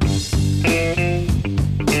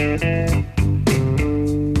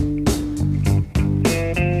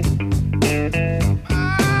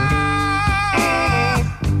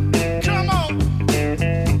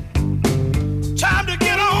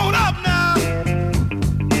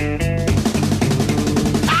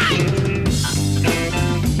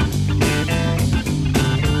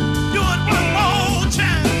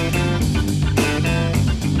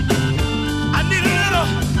 I need a little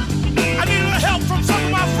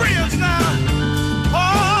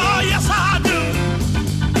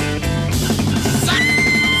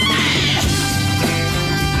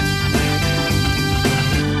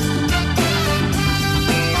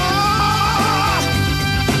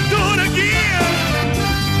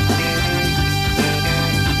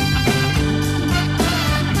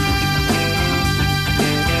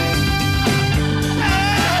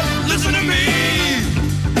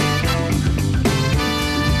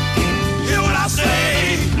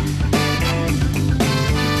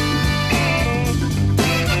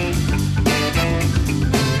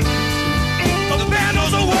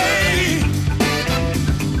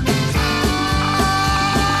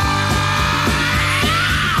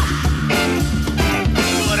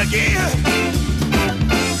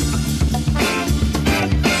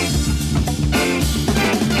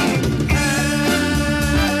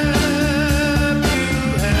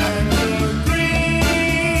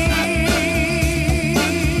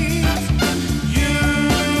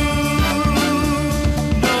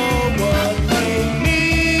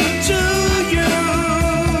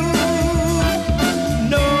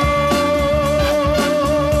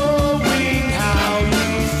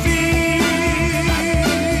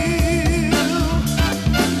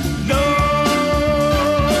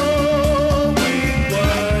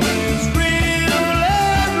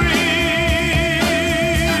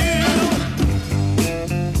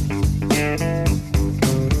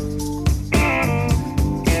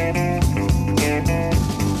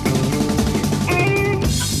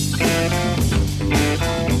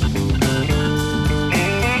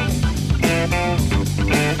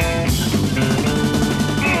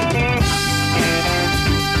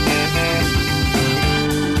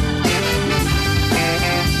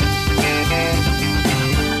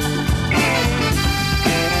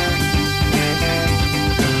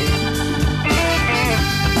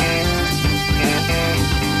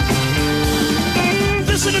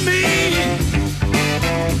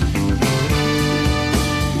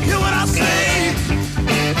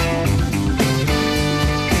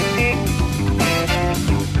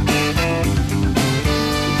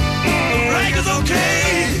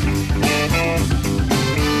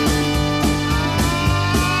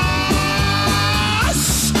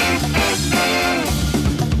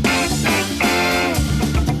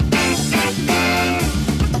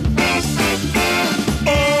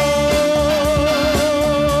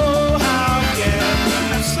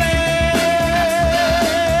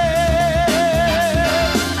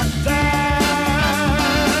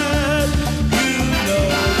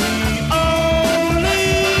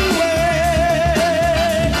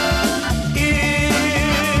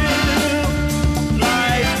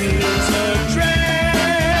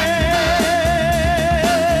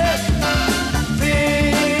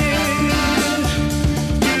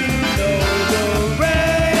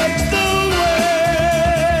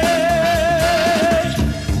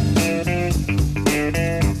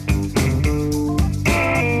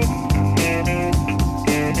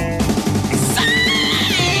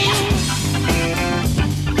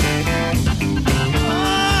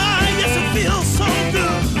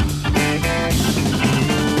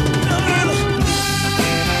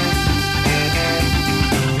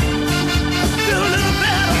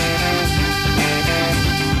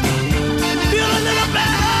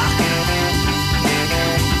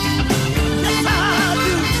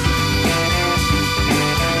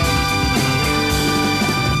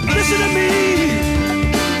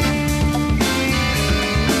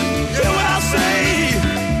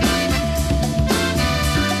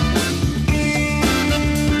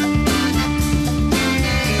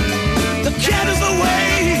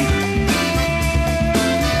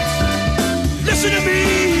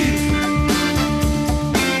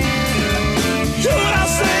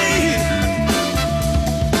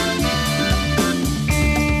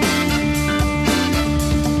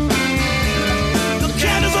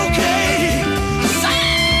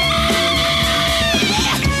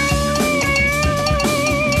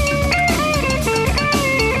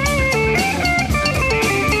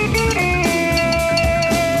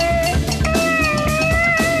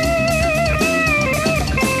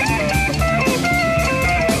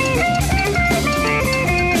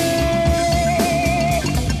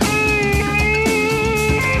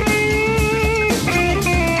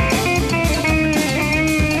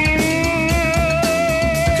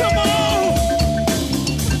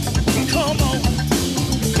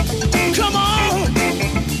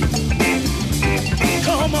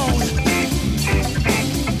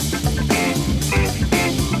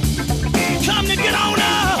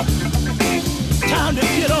time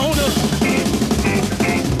to get on up.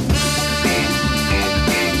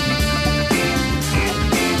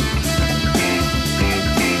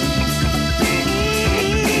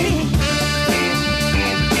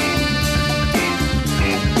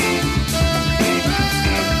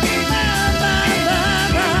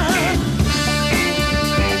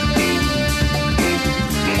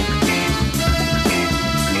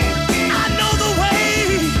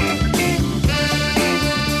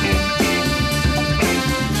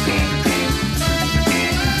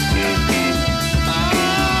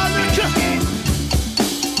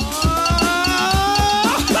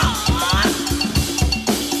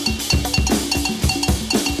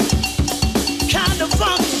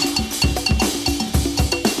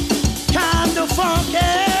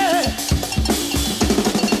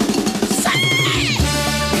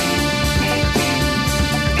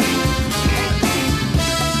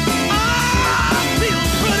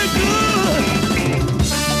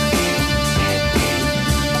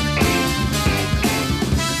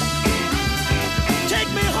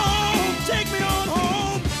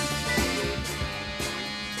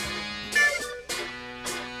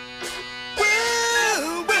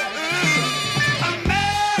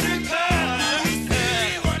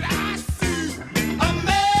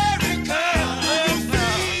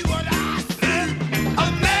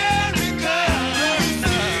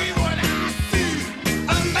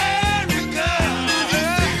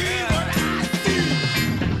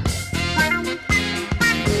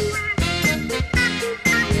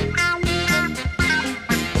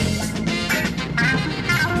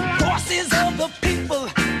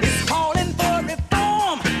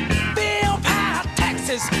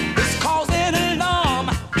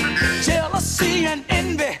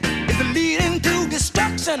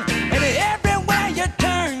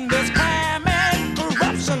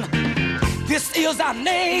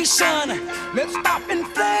 Let's stop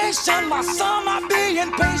inflation while some are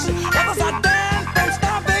being patient, others are dying from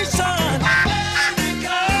starvation.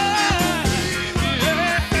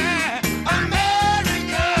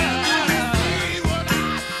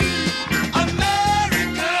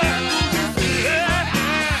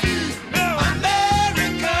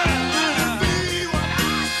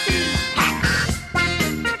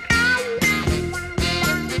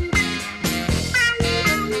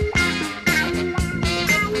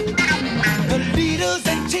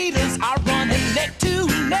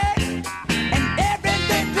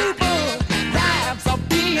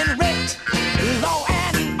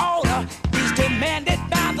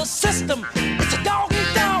 System. It's a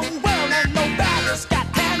dog-eat-dog world and nobody's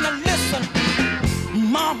got time to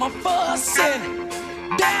listen. Mama fussing,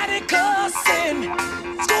 daddy cussing,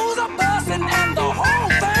 schools are busting and the whole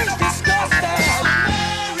thing's disgusting.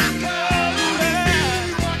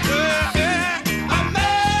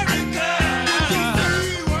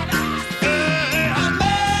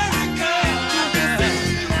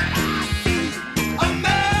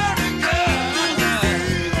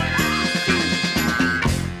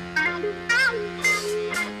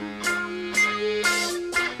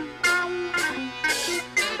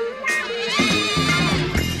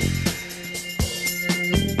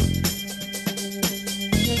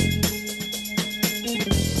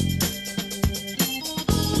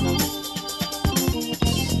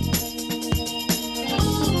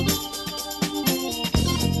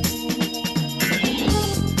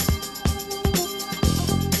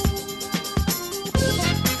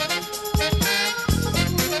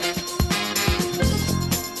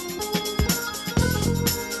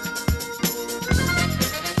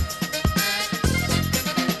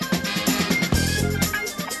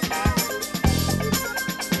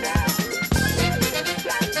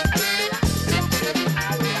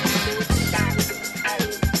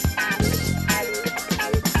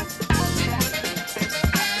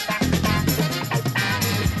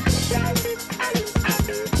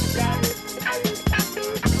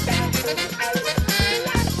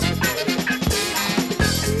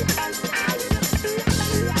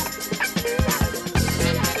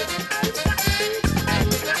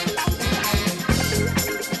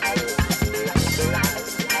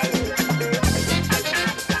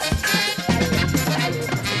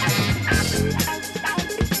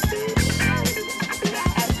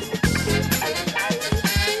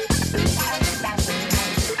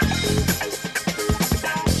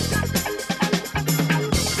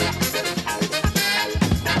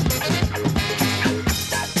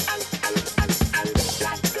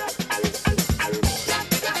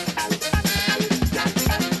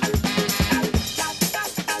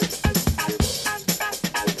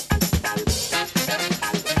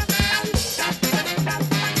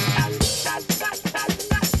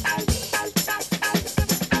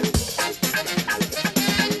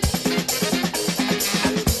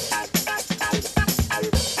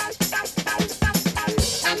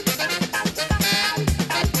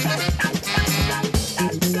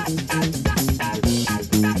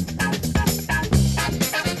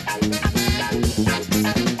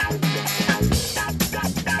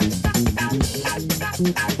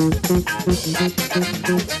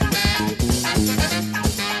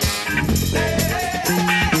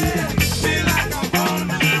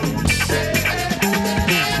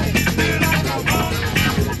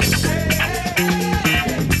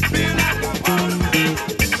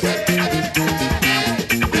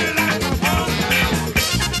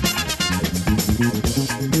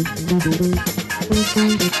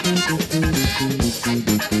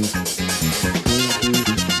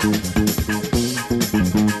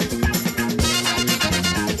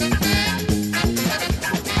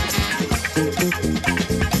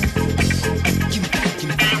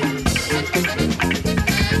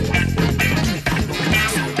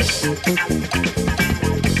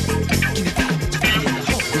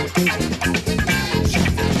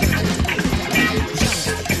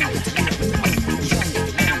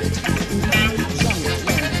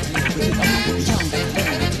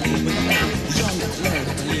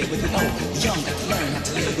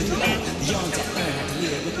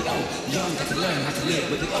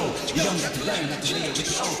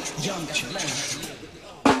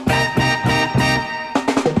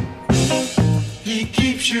 He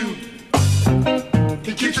keeps you.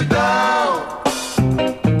 He keeps you down.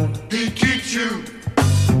 He keeps you.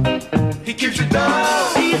 He keeps you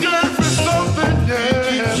down. He good for something, yeah.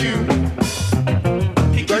 He keeps you.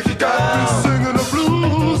 He keeps you down. Singing the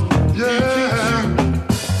blues, yeah.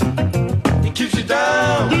 He keeps you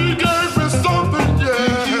down. He good for something,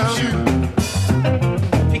 yeah. He keeps you.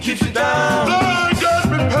 He keeps you down. They got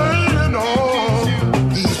me paying all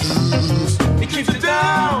these dues. He keeps you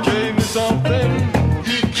down. Gave me something.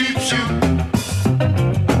 He keeps you.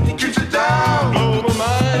 He keeps you down.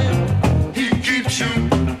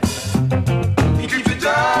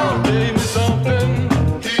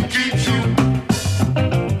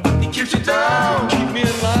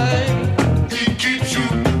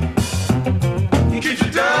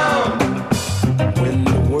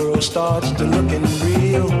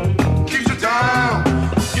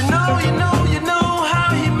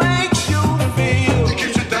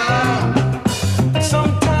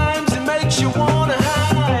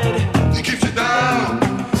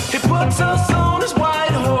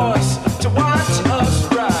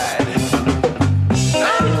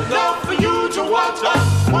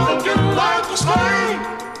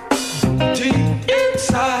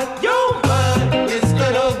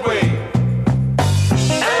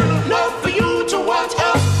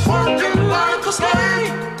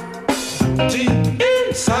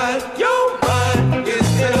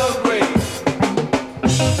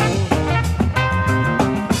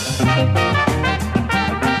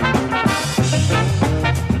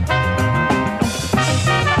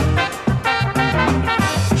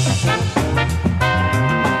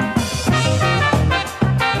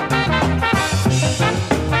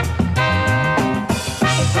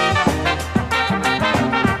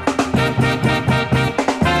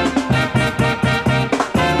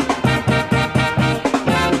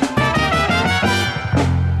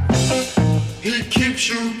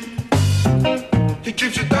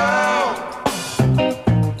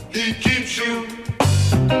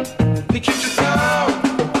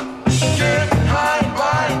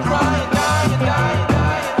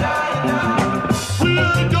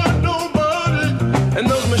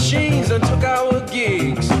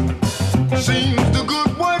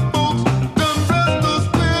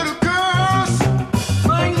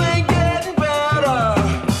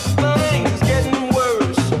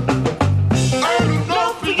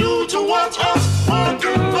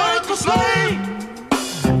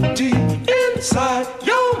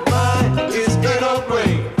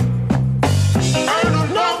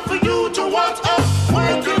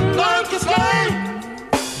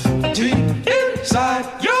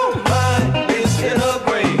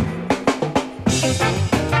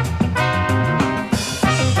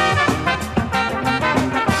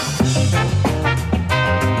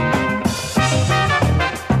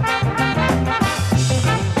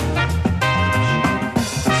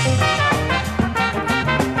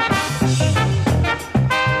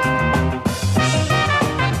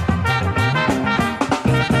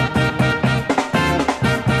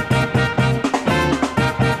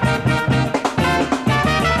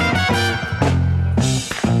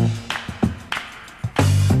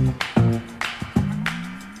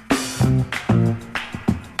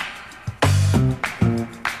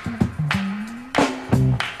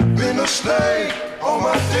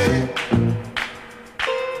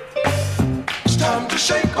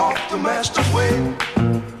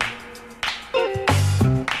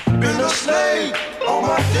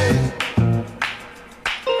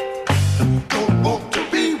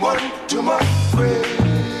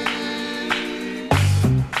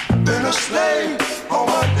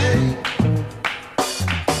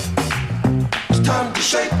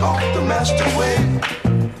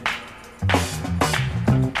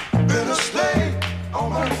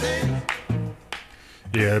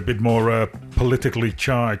 a bit more politically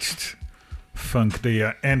charged funk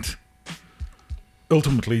there, and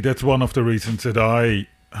ultimately that's one of the reasons that I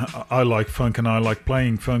like funk and I like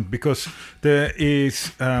playing funk, because there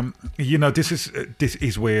is this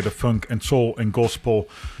is where the funk and soul and gospel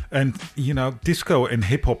and disco and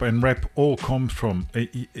hip hop and rap all comes from.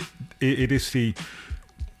 It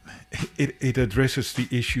addresses the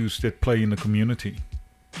issues that play in the community.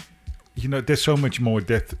 There's so much more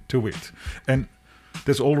depth to it, and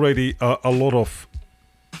there's already a lot of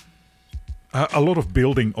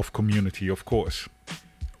building of community, of course.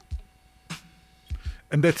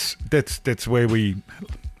 And that's where we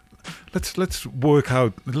let's work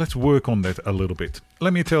on that a little bit.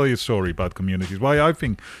 Let me tell you a story about communities. Why I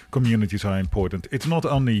think communities are important. It's not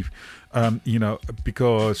only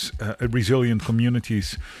because resilient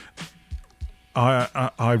communities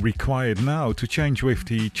are required now to change with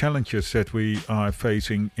the challenges that we are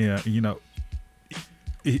facing.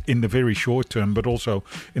 In the very short term, but also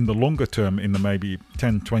in the longer term, in the maybe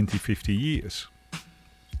 10, 20, 50 years.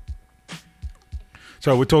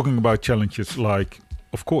 So we're talking about challenges like,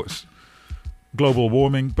 of course, global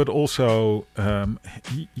warming, but also, the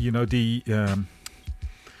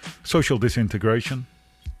social disintegration,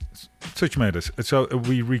 such matters. So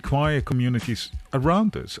we require communities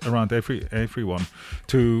around us, around everyone,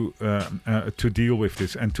 to deal with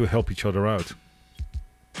this and to help each other out.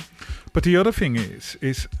 But the other thing is,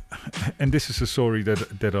 and this is a story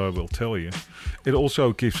that I will tell you, it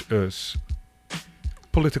also gives us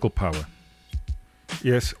political power.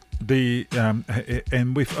 Yes,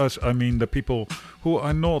 and with us I mean the people who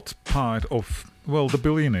are not part of, the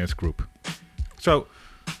billionaires group. So,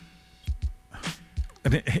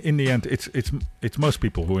 in the end, it's most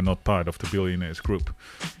people who are not part of the billionaires group.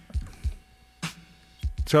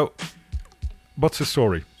 So, what's the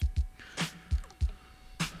story?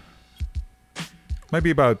 Maybe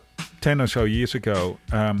about 10 or so years ago,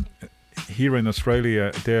 here in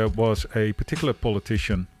Australia, there was a particular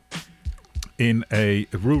politician in a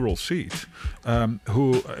rural seat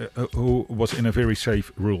who was in a very safe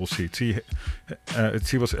rural seat. She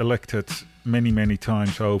was elected many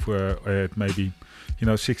times over at maybe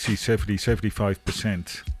 60, 70,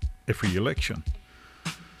 75% every election.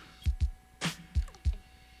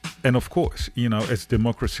 And of course, as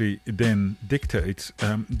democracy then dictates,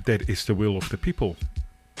 that is the will of the people.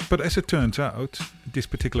 But as it turns out, this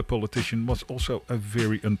particular politician was also a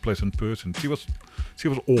very unpleasant person. She was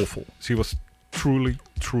awful. She was truly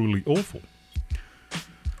awful.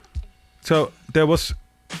 So there was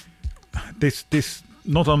this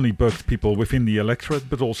not only bugged people within the electorate,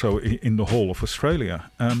 but also in the whole of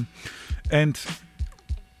Australia.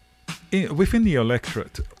 Within the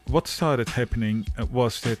electorate, what started happening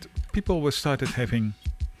was that people started having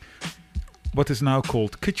what is now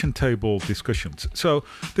called kitchen table discussions. So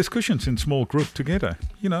discussions in small group together,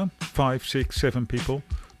 5, 6, 7 people,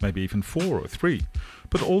 maybe even 4 or 3.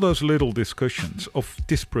 But all those little discussions of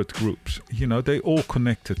disparate groups, they all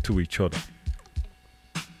connected to each other.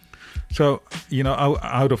 So,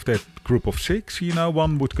 out of that group of 6,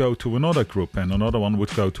 one would go to another group and another one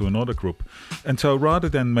would go to another group. And so rather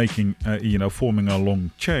than making, forming a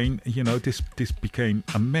long chain, this became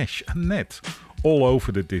a mesh, a net all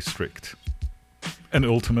over the district. And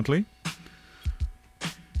ultimately,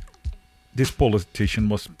 this politician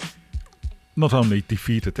was not only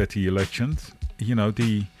defeated at the elections,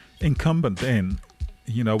 the incumbent then,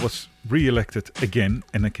 was re-elected again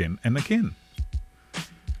and again and again.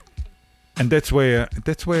 And that's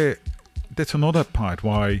another part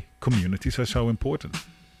why communities are so important.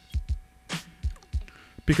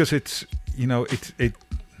 Because it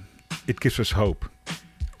gives us hope.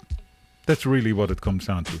 That's really what it comes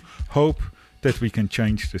down to. Hope that we can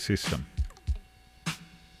change the system.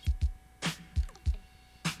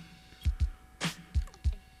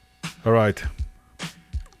 All right.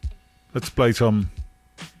 Let's play some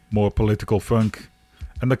more political funk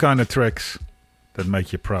and the kind of tracks that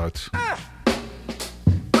make you proud.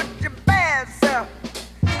 Put your bad self.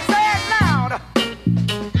 Say it loud.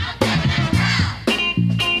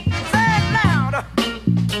 Say it loud.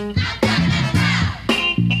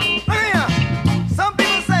 Look here. Some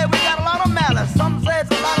people say we got a lot of malice. Some say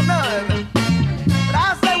it's a lot of nerve. But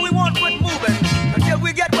I say we won't quit moving until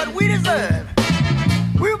we get what we deserve.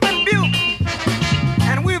 We've been buked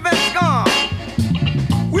and we've been scorned.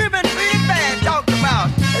 We've been treated bad, talked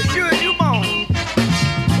about as sure as you born.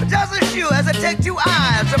 But just as sure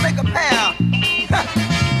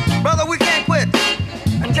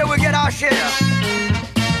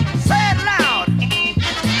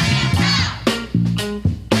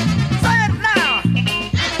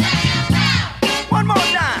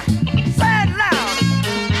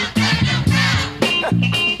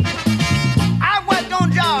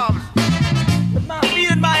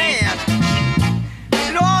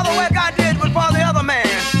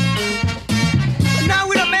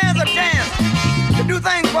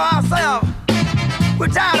We're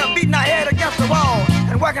tired of beating our head against the wall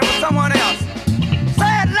and working for someone else.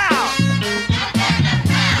 Say it loud.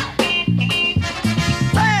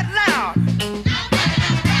 Say it loud.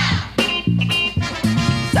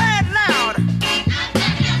 Say it loud.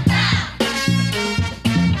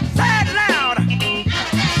 Say it loud.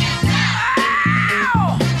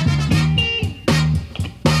 Ow!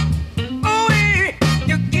 Ooh-wee,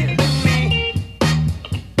 you're killing me.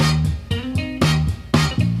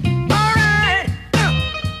 All right,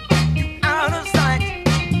 you out of sight.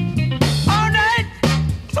 All right,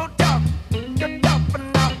 so tough, you're tough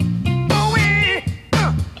enough. Ooh-wee,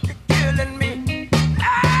 you're killing me.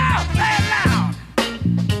 Ow! Say it loud.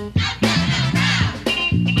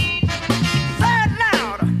 Say it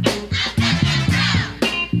loud.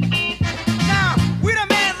 Now, we done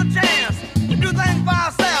made the chance to do things for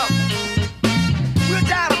ourselves. We're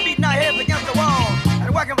tired of beating our heads against the wall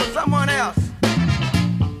and working for someone else.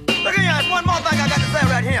 Look at here, there's one more thing I got to say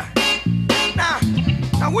right here. Now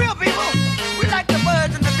we're people, we like the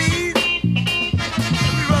birds and the bees.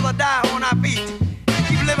 We'd rather die on our feet and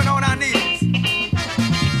keep living on our knees.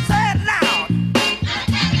 Say it loud.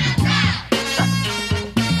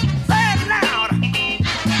 Say it loud.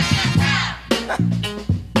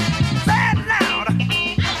 Say it loud.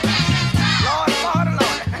 Lord, Lord,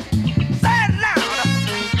 Lord. Say it loud.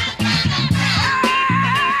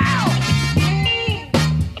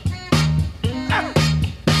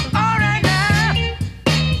 All right now,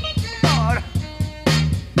 Lord,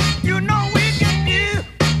 you know we can do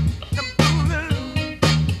the boogaloo.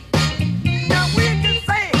 Now we can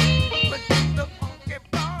say, but the funky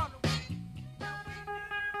part.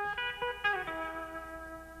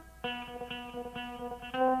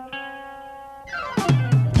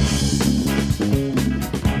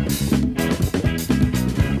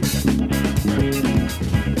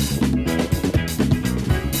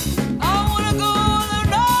 I wanna go the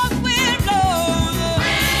north wind blows.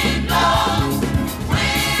 Wind blows,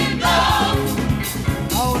 wind blows.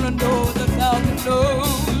 I wanna know the thousand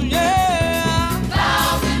knows, yeah.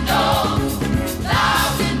 Thousand knows,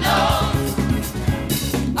 thousand knows.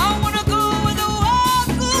 I wanna go where the wild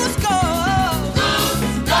goose goes. Goose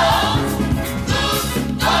goes, goose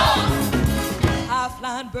goes.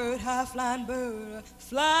 High flying bird,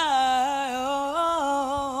 fly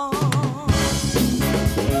on.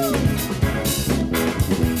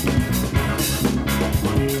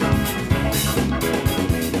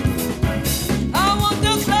 I want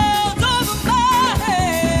the clouds over my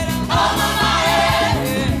head. Over my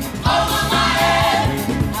head. Over my head.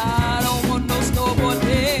 I don't want no snowboard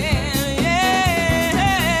day. Yeah.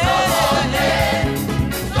 Snowboard day.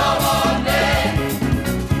 Snowboard day.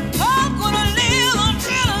 I'm gonna live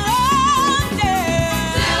until I'm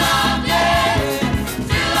dead. Till I'm dead.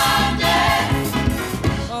 Till I'm dead.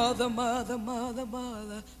 Mother, mother, mother,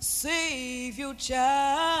 mother, save your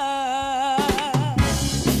child.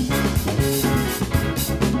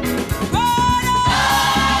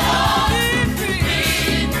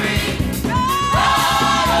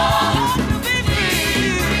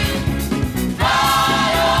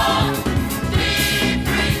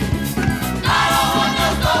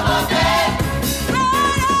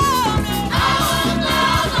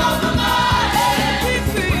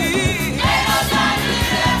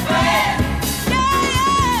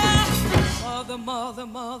 Mother, mother,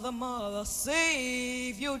 mother, mother,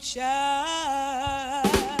 save your child.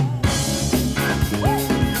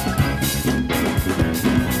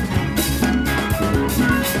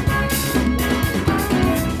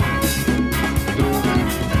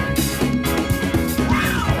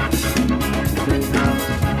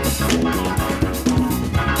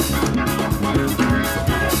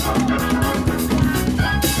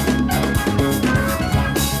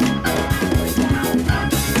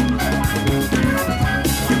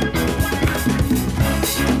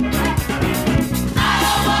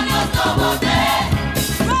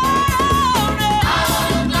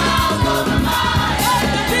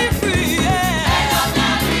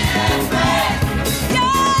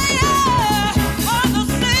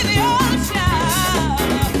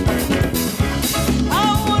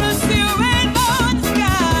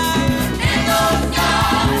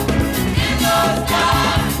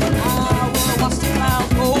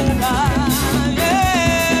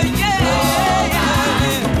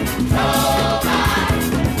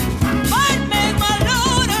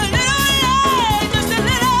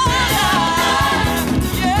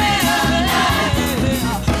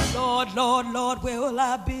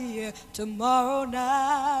 Tomorrow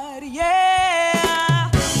night, yeah.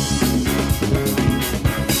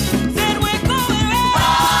 Then we're going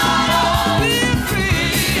right on, be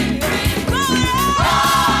free, going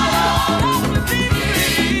right on, got to be free.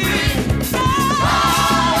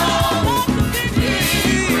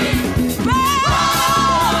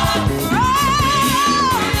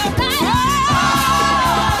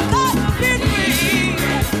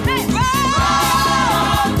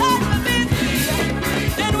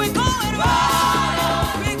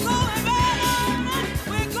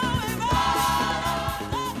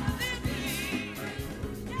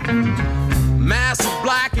 Massive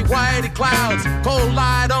blacky whitey clouds, cold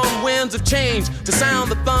light on winds of change to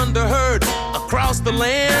sound the thunder heard across the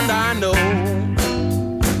land I know.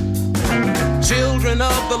 Children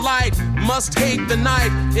of the light must hate the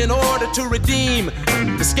night in order to redeem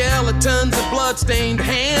the skeletons of blood-stained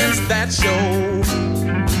hands that show.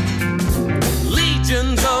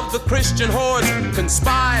 Legions of the Christian hordes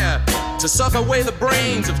conspire to suck away the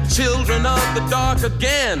brains of children of the dark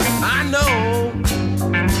again. I know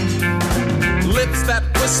lips that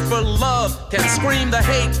whisper love can scream the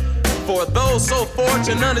hate for those so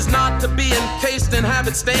fortunate as not to be encased and have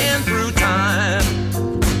it stand through time.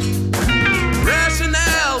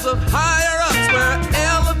 Rationales of higher-ups where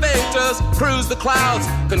elevators cruise the clouds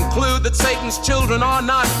conclude that Satan's children are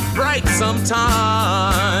not bright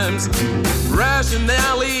sometimes.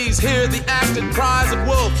 Rationales hear the acted cries of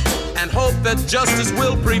wolf and hope that justice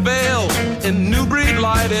will prevail in new breed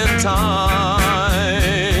light in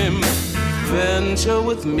time. Venture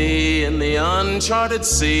with me in the uncharted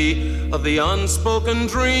sea of the unspoken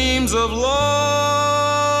dreams of light.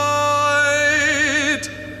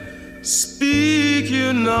 Speak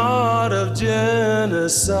you not of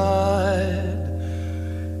genocide.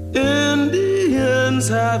 Indians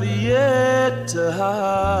have yet to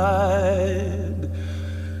hide.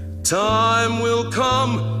 Time will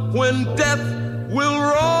come when death will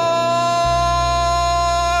ride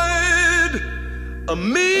a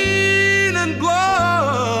mean and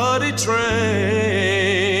bloody train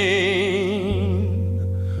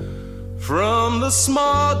from the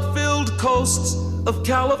smog-filled coasts of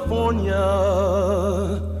California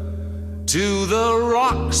to the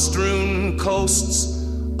rock-strewn coasts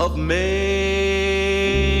of Maine.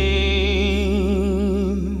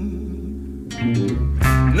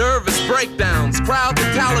 Nervous breakdowns crowd the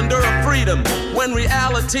calendar of freedom when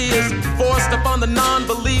reality is forced upon the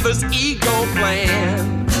non-believer's ego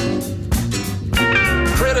plan.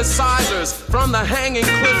 Criticizers from the hanging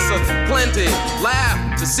cliffs of plenty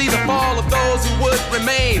laugh to see the fall of those who would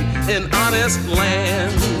remain in honest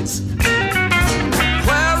lands.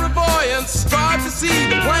 Clairvoyants strive to see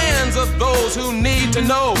the plans of those who need to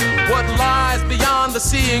know what lies beyond the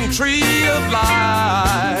seeing tree of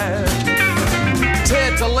life.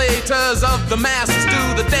 Titilators of the masses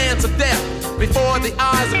do the dance of death before the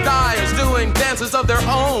eyes of dyers doing dances of their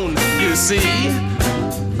own, you see.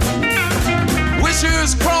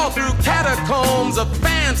 Wishers crawl through catacombs of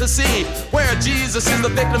fantasy where Jesus is the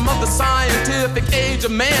victim of the scientific age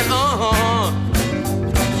of man.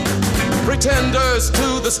 Pretenders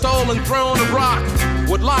to the stolen throne of rock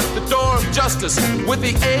would lock the door of justice with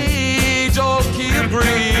the age-old key of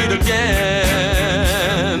greed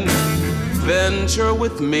again. Venture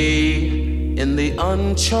with me in the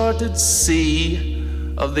uncharted sea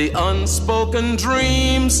of the unspoken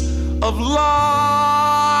dreams of light.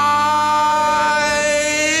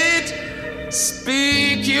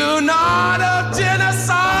 Speak you not of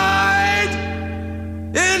genocide.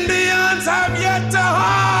 Indians have yet to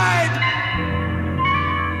hide.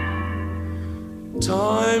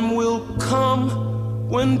 Time will come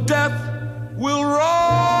when death will ride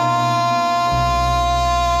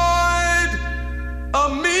a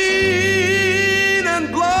mean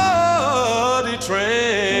and bloody train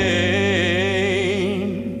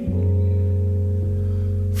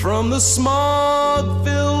from the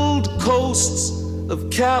smog-filled coasts of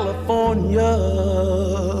California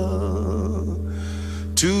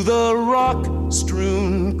to the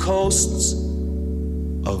rock-strewn coasts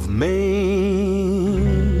of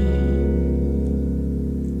Maine.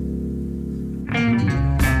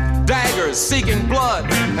 Daggers seeking blood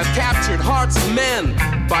have captured hearts of men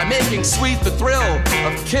by making sweet the thrill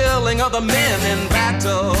of killing other men in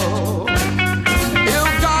battle.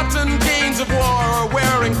 Ill-gotten gains of war are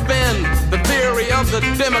wearing thin the theory of the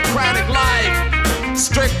democratic life,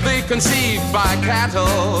 strictly conceived by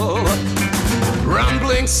cattle.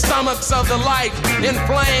 Rumbling stomachs of the light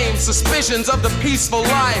inflame suspicions of the peaceful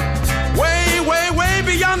life. Way, way, way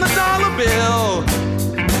beyond the dollar bill.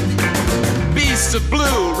 Beasts of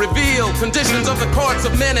blue reveal conditions of the courts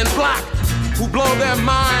of men in black who blow their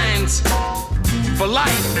minds for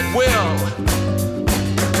light at will.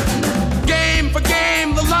 Game for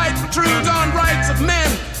game, the light protrudes on rights of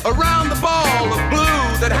men around the ball of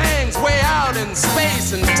blue that hangs way out in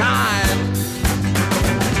space and time.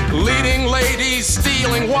 Leading ladies,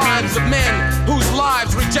 stealing wives of men whose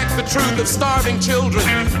lives reject the truth of starving children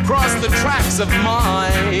cross the tracks of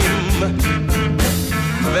mime.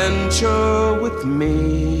 Venture with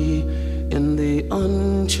me in the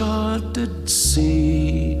uncharted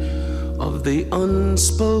sea of the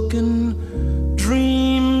unspoken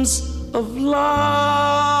dreams of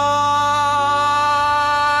light.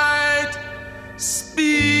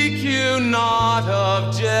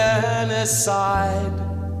 genocide.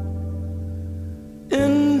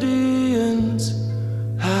 Indians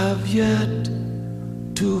have yet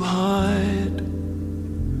to hide.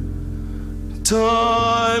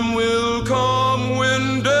 Time will come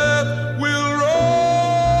when death will ride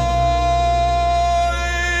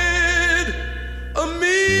a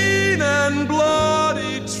mean and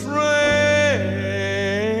bloody train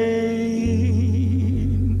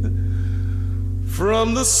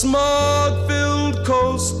from the smog-filled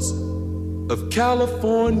coasts of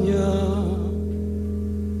California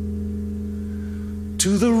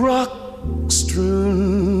to the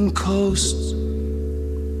rock-strewn coasts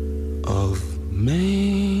of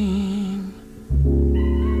Maine.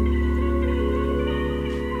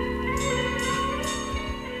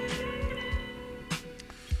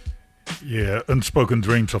 Yeah, Unspoken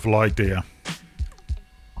Dreams of Light there.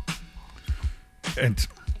 And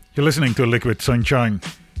you're listening to Liquid Sunshine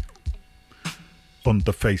on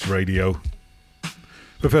The Face Radio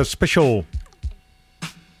with a special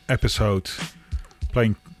episode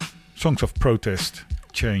playing songs of protest,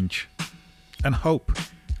 change and hope.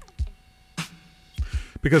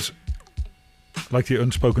 Because, like the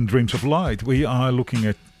Unspoken Dreams of Light, we are looking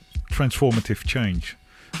at transformative change.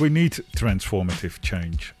 We need transformative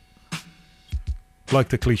change. Like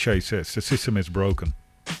the cliche says, the system is broken.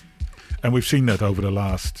 And we've seen that over the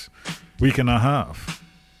last week and a half.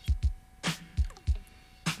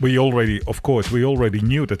 We already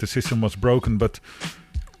knew that the system was broken, but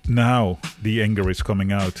now the anger is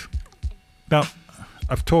coming out. Now,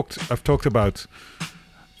 I've talked about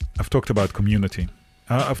community.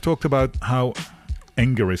 I've talked about how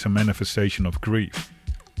anger is a manifestation of grief.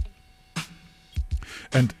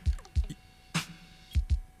 And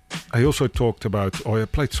I also talked about, or I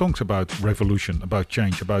played songs about revolution, about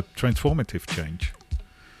change, about transformative change.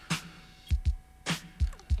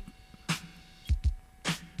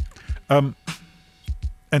 And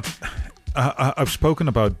I've spoken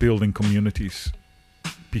about building communities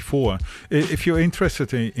before. If you're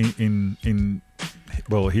interested in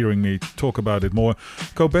hearing me talk about it more,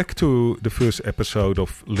 go back to the first episode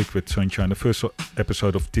of Liquid Sunshine, the first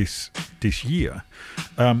episode of this year,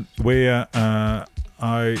 where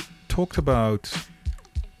I talked about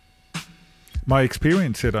my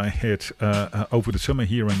experience that I had over the summer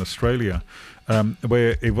here in Australia,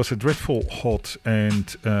 where it was a dreadful, hot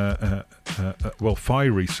and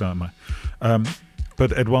fiery summer.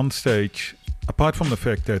 But at one stage, apart from the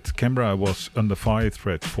fact that Canberra was under fire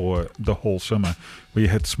threat for the whole summer, we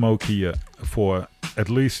had smoke here for at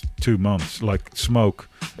least 2 months, like smoke,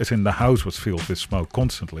 as in the house was filled with smoke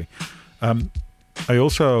constantly. I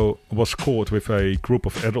also was caught with a group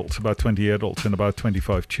of adults, about 20 adults and about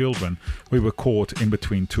 25 children. We were caught in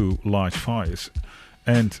between two large fires.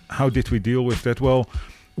 And how did we deal with that? Well,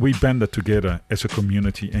 we banded together as a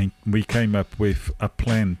community and we came up with a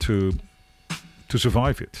plan to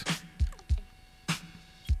survive it.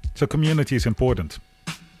 So community is important.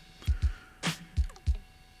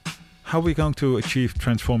 How are we going to achieve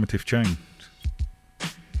transformative change?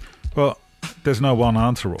 Well, there's no one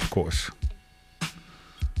answer, of course.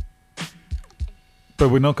 But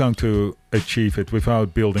we're not going to achieve it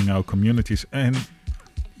without building our communities. And,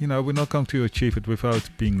 we're not going to achieve it without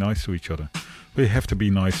being nice to each other. We have to be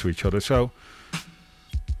nice to each other. So,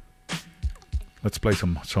 let's play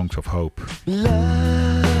some songs of hope.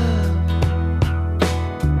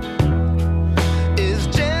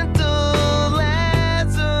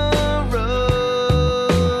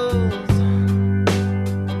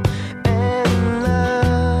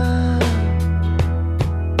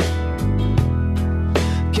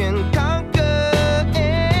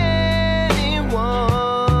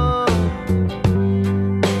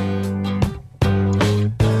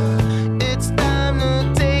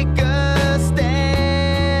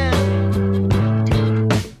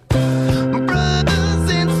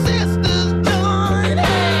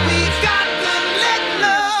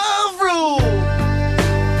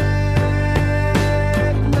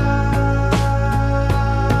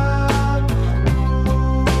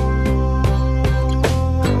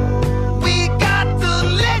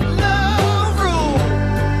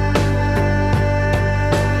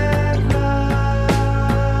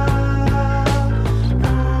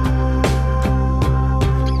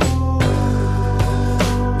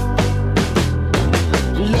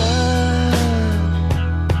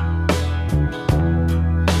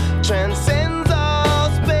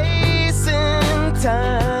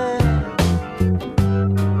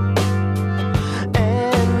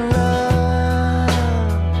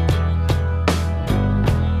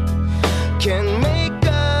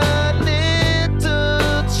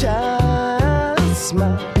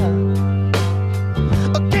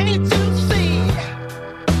 Can't you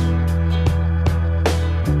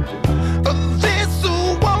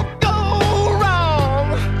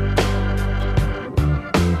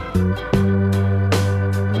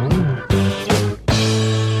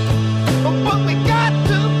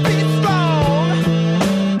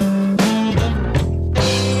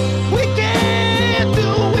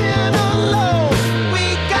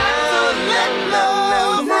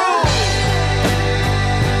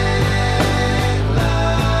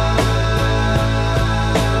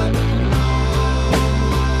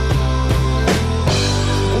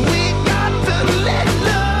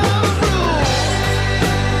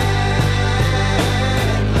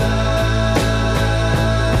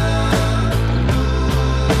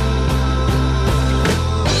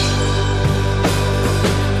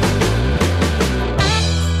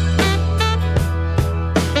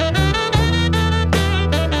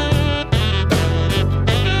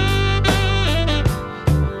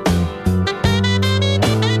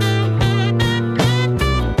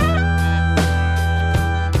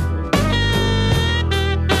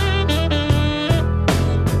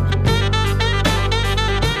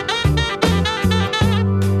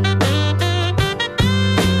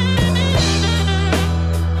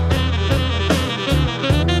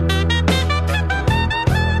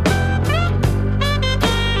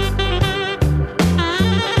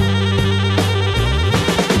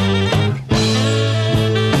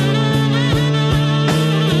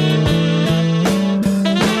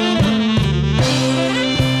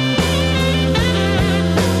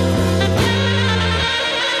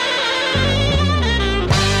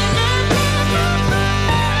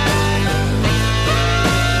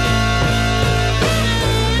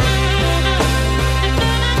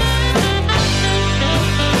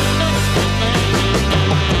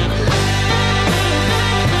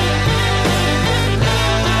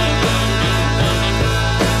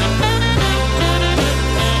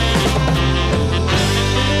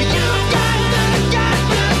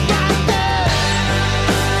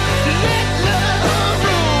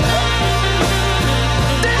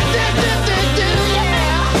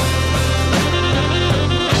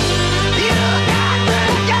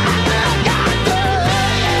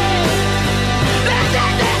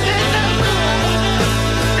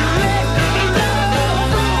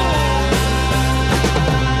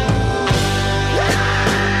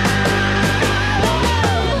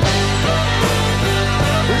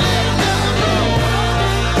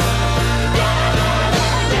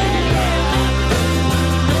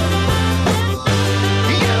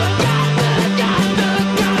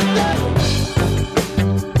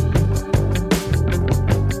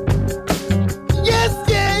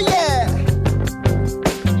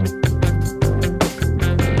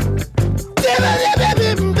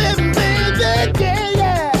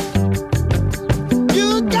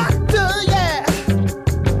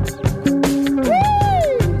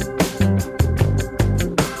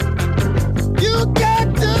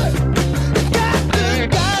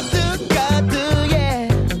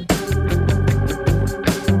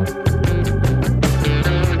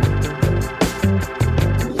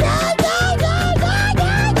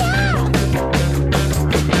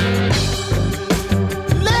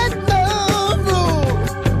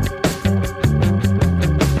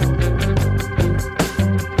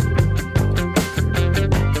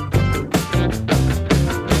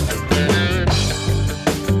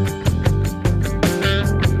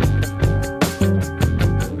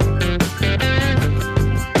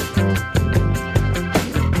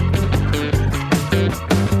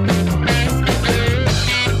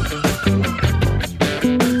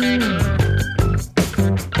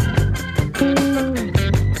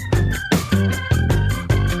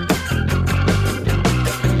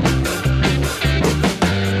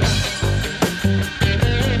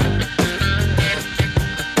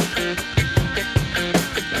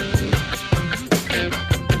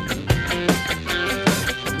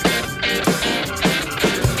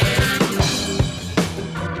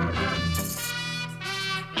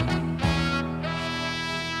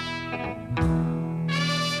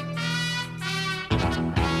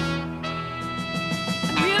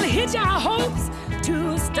hitch our hopes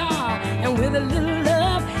to a star, and with a little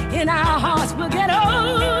love in our hearts, we'll get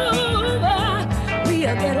over.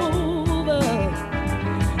 We'll get over.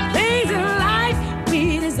 Things in life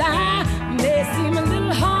we desire may seem a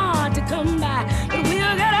little hard to come by, but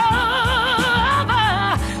we'll get over.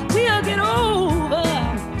 We'll get over.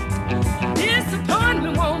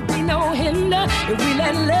 Disappointment won't be no hinder if we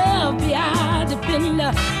let love be our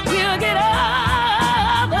defender. We'll get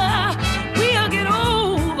over. We'll get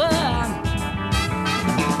over.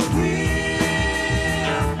 We'll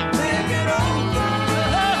get over.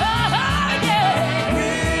 Yeah.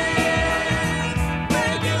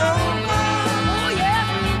 We'll get over. Oh yeah.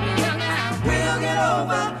 We'll get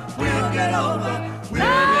over. We'll get over.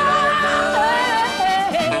 We'll get over.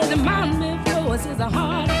 The mountain before us is a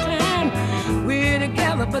hard climb. We're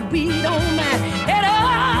together, but we don't mind. Get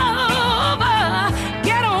over.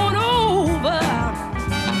 Get on over.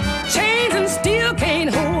 Chains and steel can't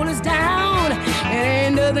hold us down. It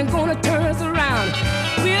ain't nothing gonna turn us around.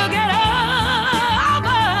 We'll get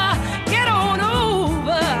over. Get on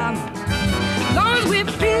over. As long as we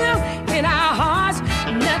feel in our hearts,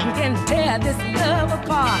 nothing can tear this love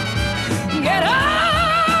apart. Get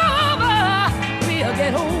over. We'll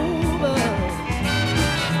get over.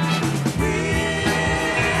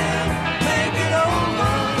 Make it over.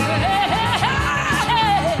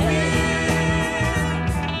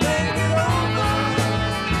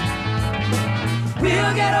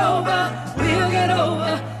 We'll get over. We'll get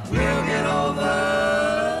over. We'll get over.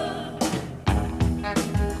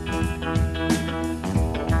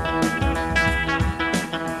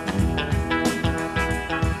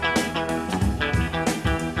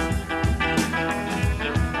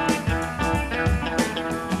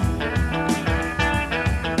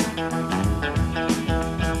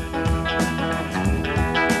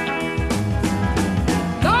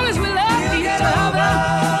 Long as we love each other,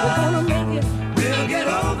 we're gonna make it. We'll get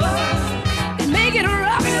over. And make it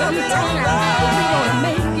rough sometimes, but we're gonna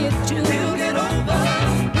make it too. We'll get over.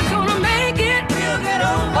 We're gonna make it. We'll get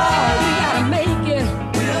over. Oh, we gotta make it.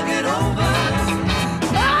 We'll get over.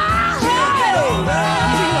 Oh, we'll get over.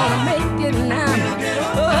 We're gonna make it now. We'll get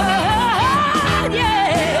over. Oh, yeah.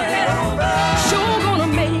 We'll get over. Sure gonna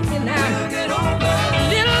make it now. We'll get over.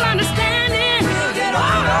 Little understanding. We'll get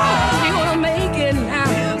over. We're gonna make it now.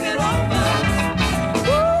 We'll get over.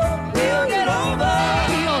 We'll get over.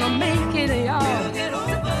 We're gonna make it, y'all. We'll get over.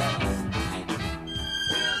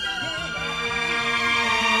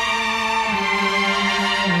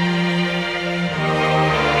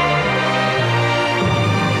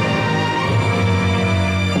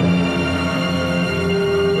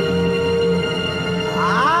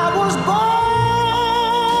 I was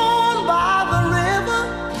born by the river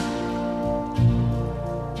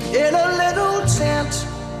in a little tent.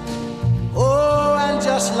 Oh, and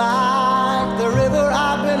just like the river,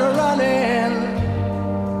 I've been running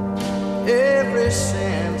ever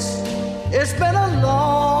since. It's been a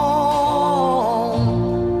long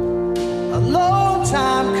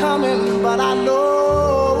time coming, but I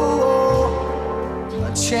know a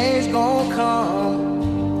change gonna come.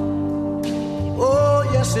 Oh,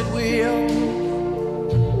 yes, it will.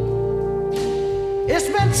 It's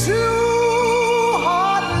been too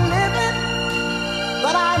hard living,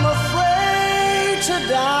 but I'm afraid to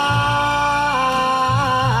die.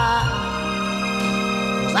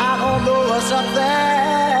 'Cause I don't know what's up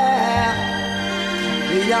there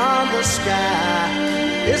beyond the sky.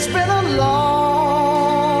 It's been a long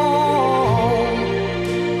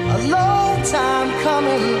time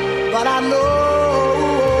coming, but I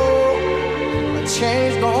know a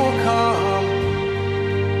change gonna come.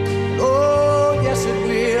 Oh, yes, it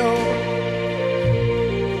will.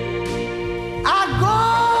 I go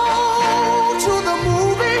to the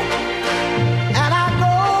movie and I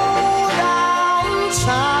go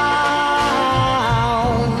downtown.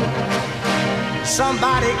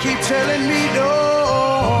 Somebody keep telling me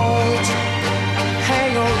don't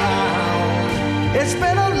hang around. It's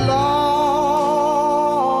been a long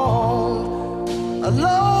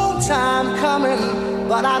time coming,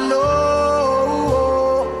 but I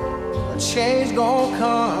know a change gonna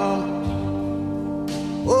come.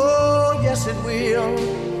 Oh, yes, it will.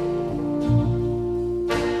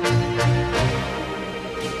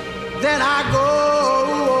 Then I go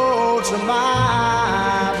to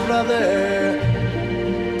my brother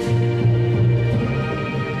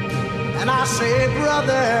and I say,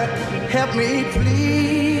 brother, help me please.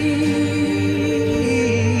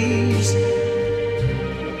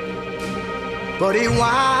 But he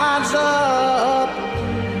winds up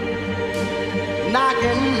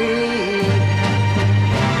knocking me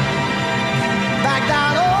back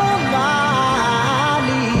down on my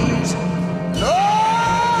knees.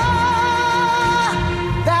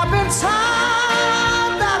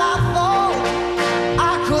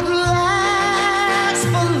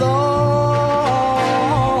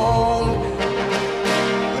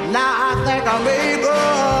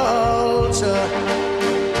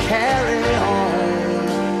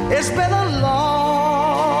 It's been a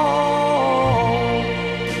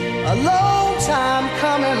long time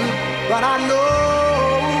coming, but I know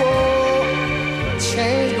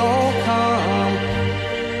change gon' come.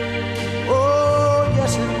 Oh,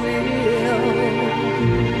 yes it will.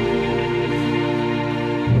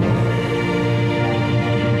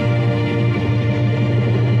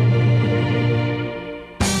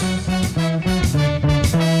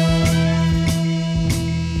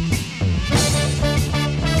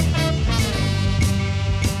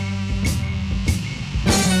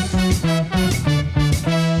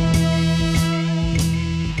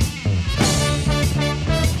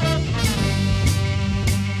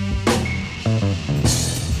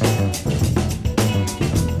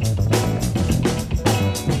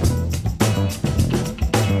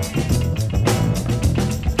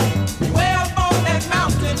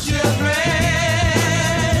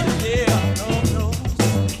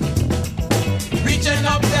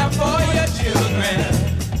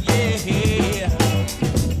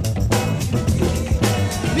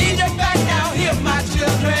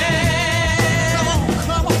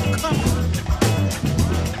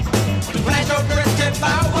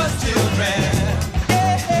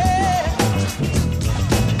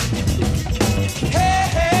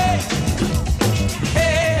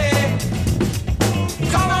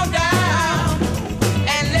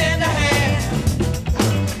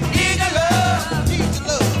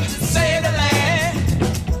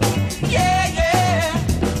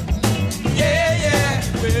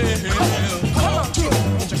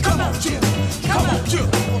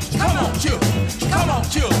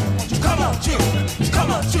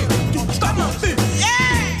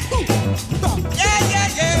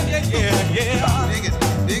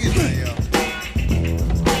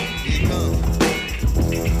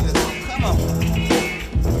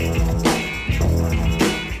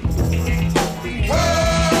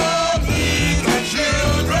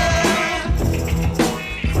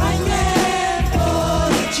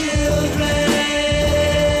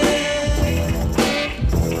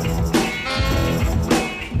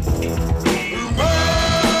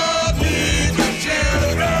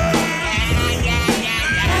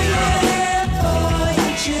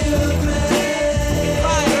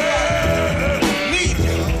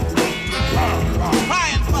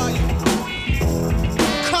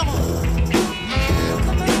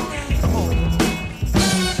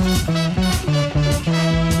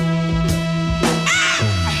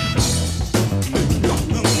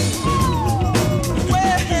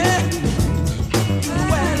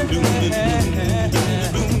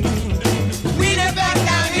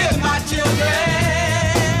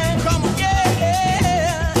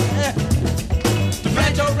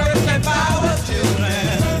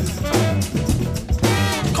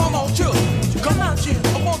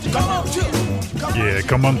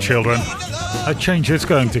 Come on, children. A change is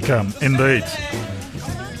going to come, indeed.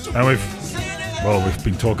 And we've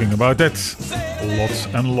been talking about that lots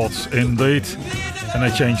and lots, indeed. And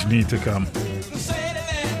a change needs to come.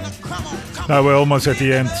 Now we're almost at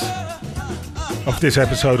the end of this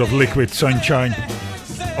episode of Liquid Sunshine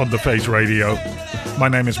on the Face Radio. My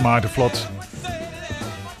name is Maarten Vlot.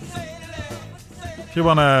 If you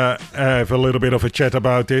want to have a little bit of a chat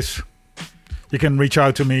about this, you can reach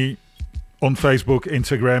out to me on Facebook,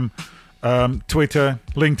 Instagram, Twitter,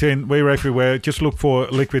 LinkedIn. We're everywhere. Just look for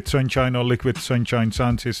Liquid Sunshine or Liquid Sunshine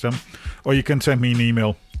Sound System. Or you can send me an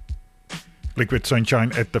email,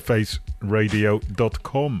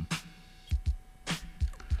 liquidsunshine@thefaceradio.com.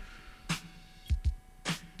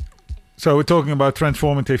 So we're talking about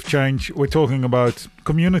transformative change. We're talking about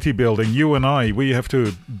community building. You and I, we have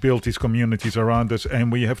to build these communities around us,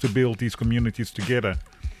 and we have to build these communities together.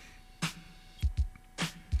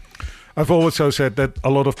 I've also said that a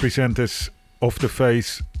lot of presenters of the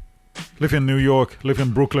Face live in New York, live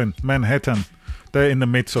in Brooklyn, Manhattan. They're in the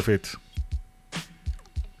midst of it.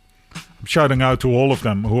 I'm shouting out to all of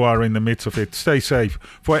them who are in the midst of it. Stay safe.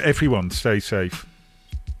 For everyone, stay safe.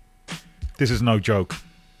 This is no joke.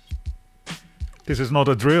 This is not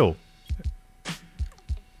a drill.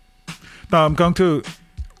 Now I'm going to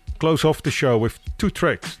close off the show with two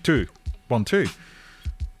tracks. Two. A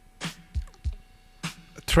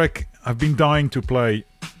track I've been dying to play,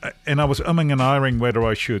 and I was umming and ahhing whether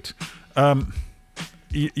I should.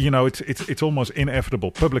 You know, it's almost inevitable.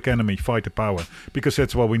 Public Enemy, Fight the Power, because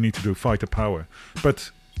that's what we need to do, fight the power. But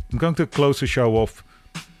I'm going to close the show off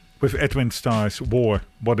with Edwin Starr's War,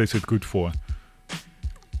 What Is It Good For?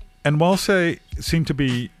 And whilst they seem to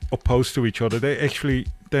be opposed to each other,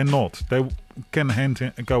 they're not. They can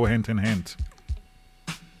go hand in hand.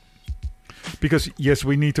 Because, yes,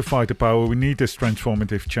 we need to fight the power, we need this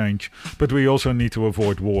transformative change, but we also need to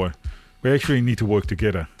avoid war. We actually need to work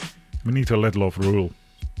together. We need to let love rule.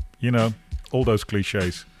 You know, all those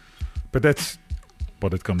cliches. But that's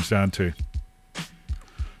what it comes down to.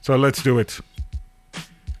 So let's do it.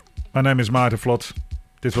 My name is Maarten Vlot.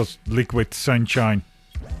 This was Liquid Sunshine.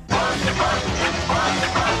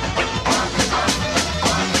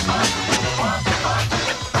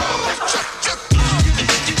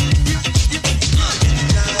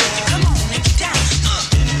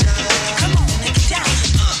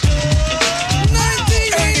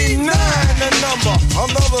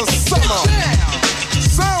 Another summer.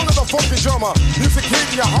 Sound of the funky drummer. Music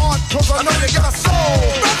hitting your heart, cause I know you got a soul.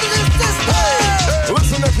 Hey,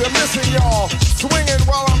 listen if you're missing, y'all. Swinging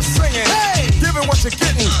while I'm singing. Hey, giving what you're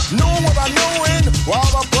getting. Knowing what I know in. While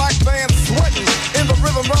the black band's sweating. In the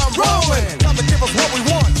rhythm I'm rolling. Gotta give us what we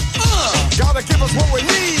want. Gotta give us what we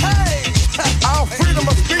need. Hey, our freedom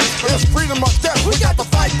of speech is freedom of death. We got to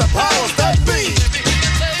fight the powers that be.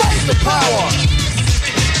 Fight the power.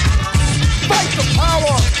 Fight the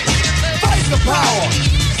power! Fight the power!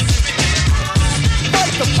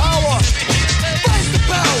 Fight the power! Fight the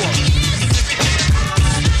power!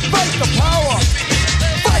 Fight the power!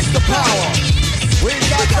 Fight the power! We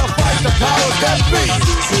got to fight the powers that be!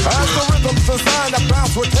 As the rhythm's designed to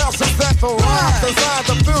bounce with calcium that the rhyme designed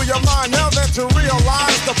to fill your mind. Now that you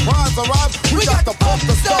realize the prize arrives, we got to pump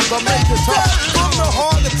the stuff to make it tough. From the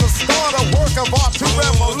heart, it's a start, a work of art to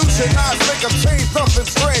revolutionize, make a change, something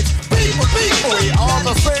strange. People, we are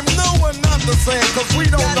the same, no we're not the same, cause we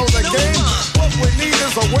don't know the game. What we need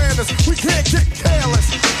is awareness, we can't get careless.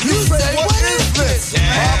 You say, what is this?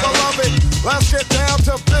 My beloved, let's get down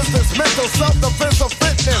to business. Mental self-defense of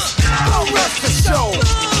fitness. Don't rush the show.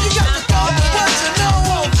 You got to go with what you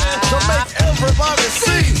know to make everybody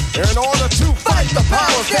see. In order to fight the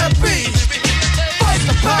powers that be. Fight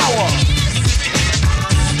the power.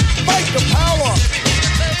 Fight the power.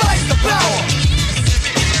 Fight the power.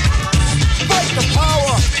 Fight the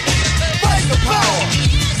power! Fight the power!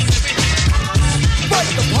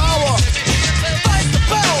 Fight the power! Fight the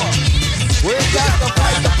power! We got to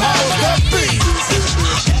fight the powers that be!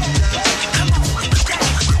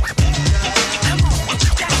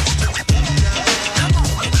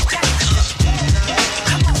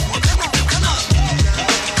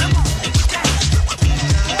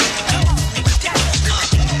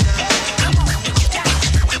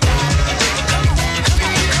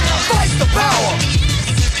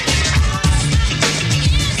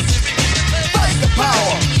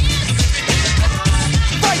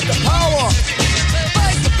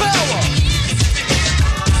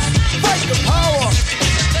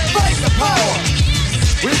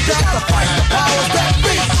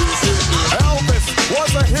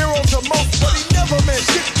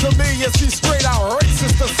 Yes, he's straight out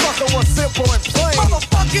racist. The sucker was simple and plain.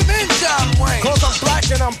 Motherfucking in John Wayne. Cause I'm black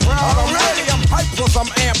and I'm proud. I'm ready, I'm hyped, plus I'm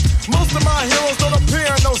amped. Most of my heroes don't appear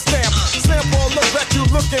in no stamp. Sample look back, you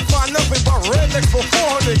look and find nothing but rednecks for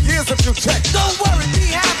 400 years if you check. Don't worry, be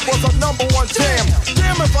happy. Was a #1 jam.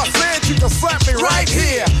 Damn if I said you could slap me right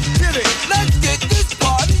here. Get it? Let's get this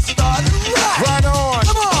party started right. Right on.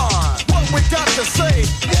 Come on. What we got to say?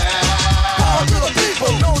 Yeah. Power to the people,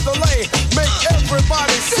 no delay. Make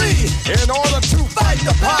everybody see. In order to fight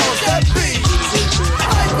the powers that be.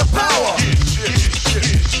 Fight the power.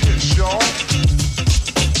 Y'all.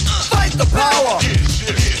 Fight the power.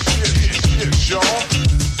 Y'all.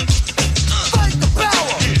 Fight the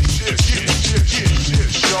power.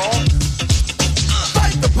 Y'all.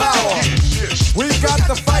 Fight the power. We got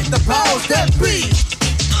to fight the powers that be.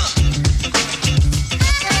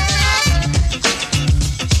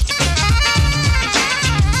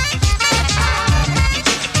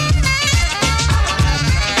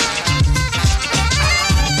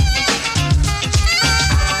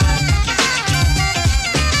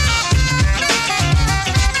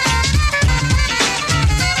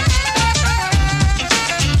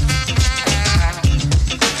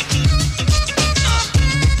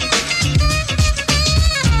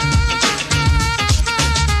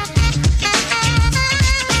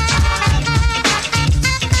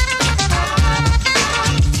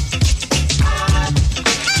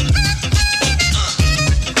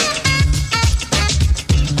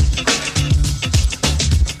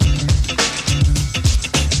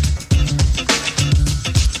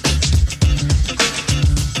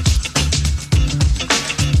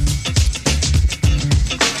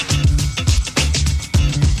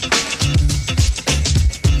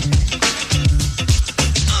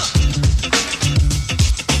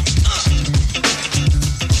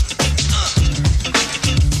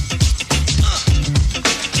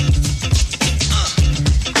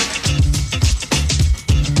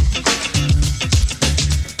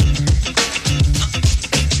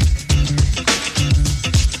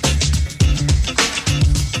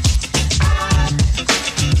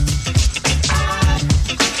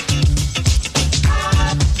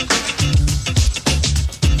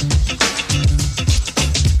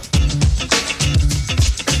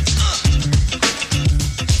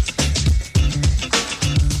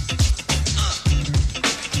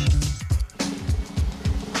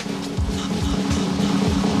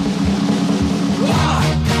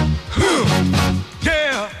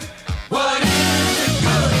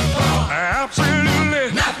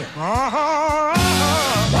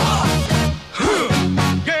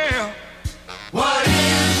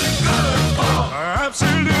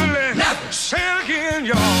 Absolutely nothing. Say it again,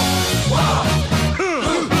 y'all.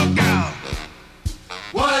 Look out.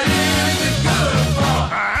 What is it good for?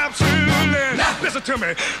 Absolutely nothing. Listen to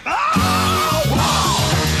me. Oh,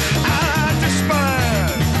 I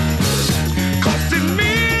despise. 'Cause it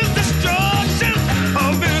means destruction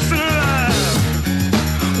of innocent lives.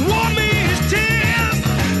 War means tears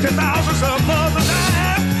to thousands of mothers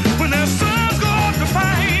die when their sons go off to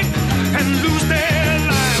fight and lose their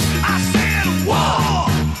lives. I said war.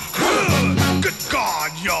 Good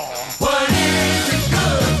God, y'all. What is it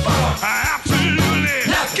good for? Absolutely.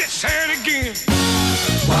 Get said again.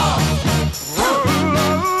 War.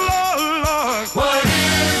 Lord. What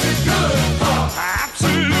is it good for?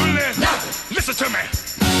 Absolutely. Nothing. Listen to me.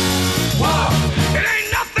 War. It ain't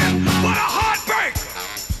nothing but a heartbreak.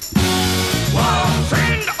 War.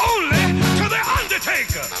 Friend only to the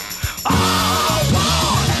undertaker. Oh,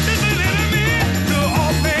 war is an enemy to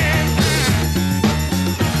all mankind.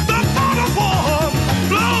 The thought of war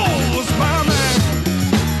blows my mind.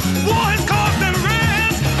 War has caused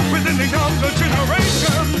unrest within the younger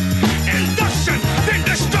generation. Induction, then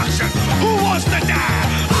destruction. Who wants to die?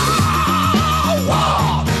 Oh,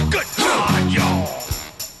 war. Good God, y'all.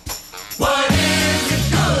 What is it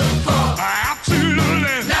good for?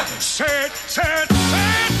 Absolutely nothing. Said.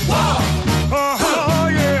 War. Oh,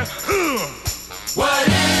 yeah. What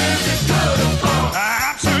is it good for?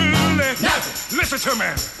 Absolutely nothing. Listen to me.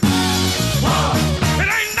 War. It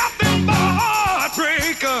ain't nothing but a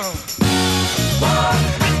heartbreaker. War.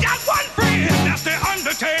 I got one friend, that's the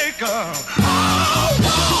undertaker. Oh,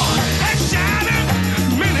 war has shattered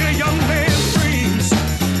many young men's dreams.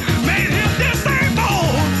 Made him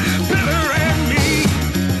disabled, bitter and mean.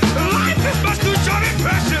 Life is much too short and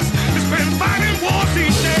precious to spend fighting wars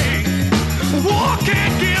each day. War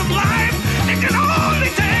can't give life, it can only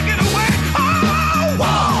take it away. Oh,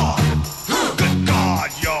 war! Good God,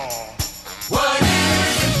 y'all. What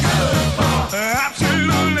is it good for?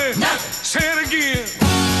 Absolutely nothing. Say it again.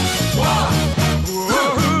 War.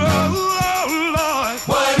 Oh, Lord.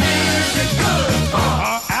 What is it good for?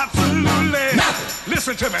 Absolutely nothing.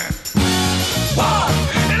 Listen to me.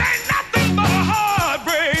 War.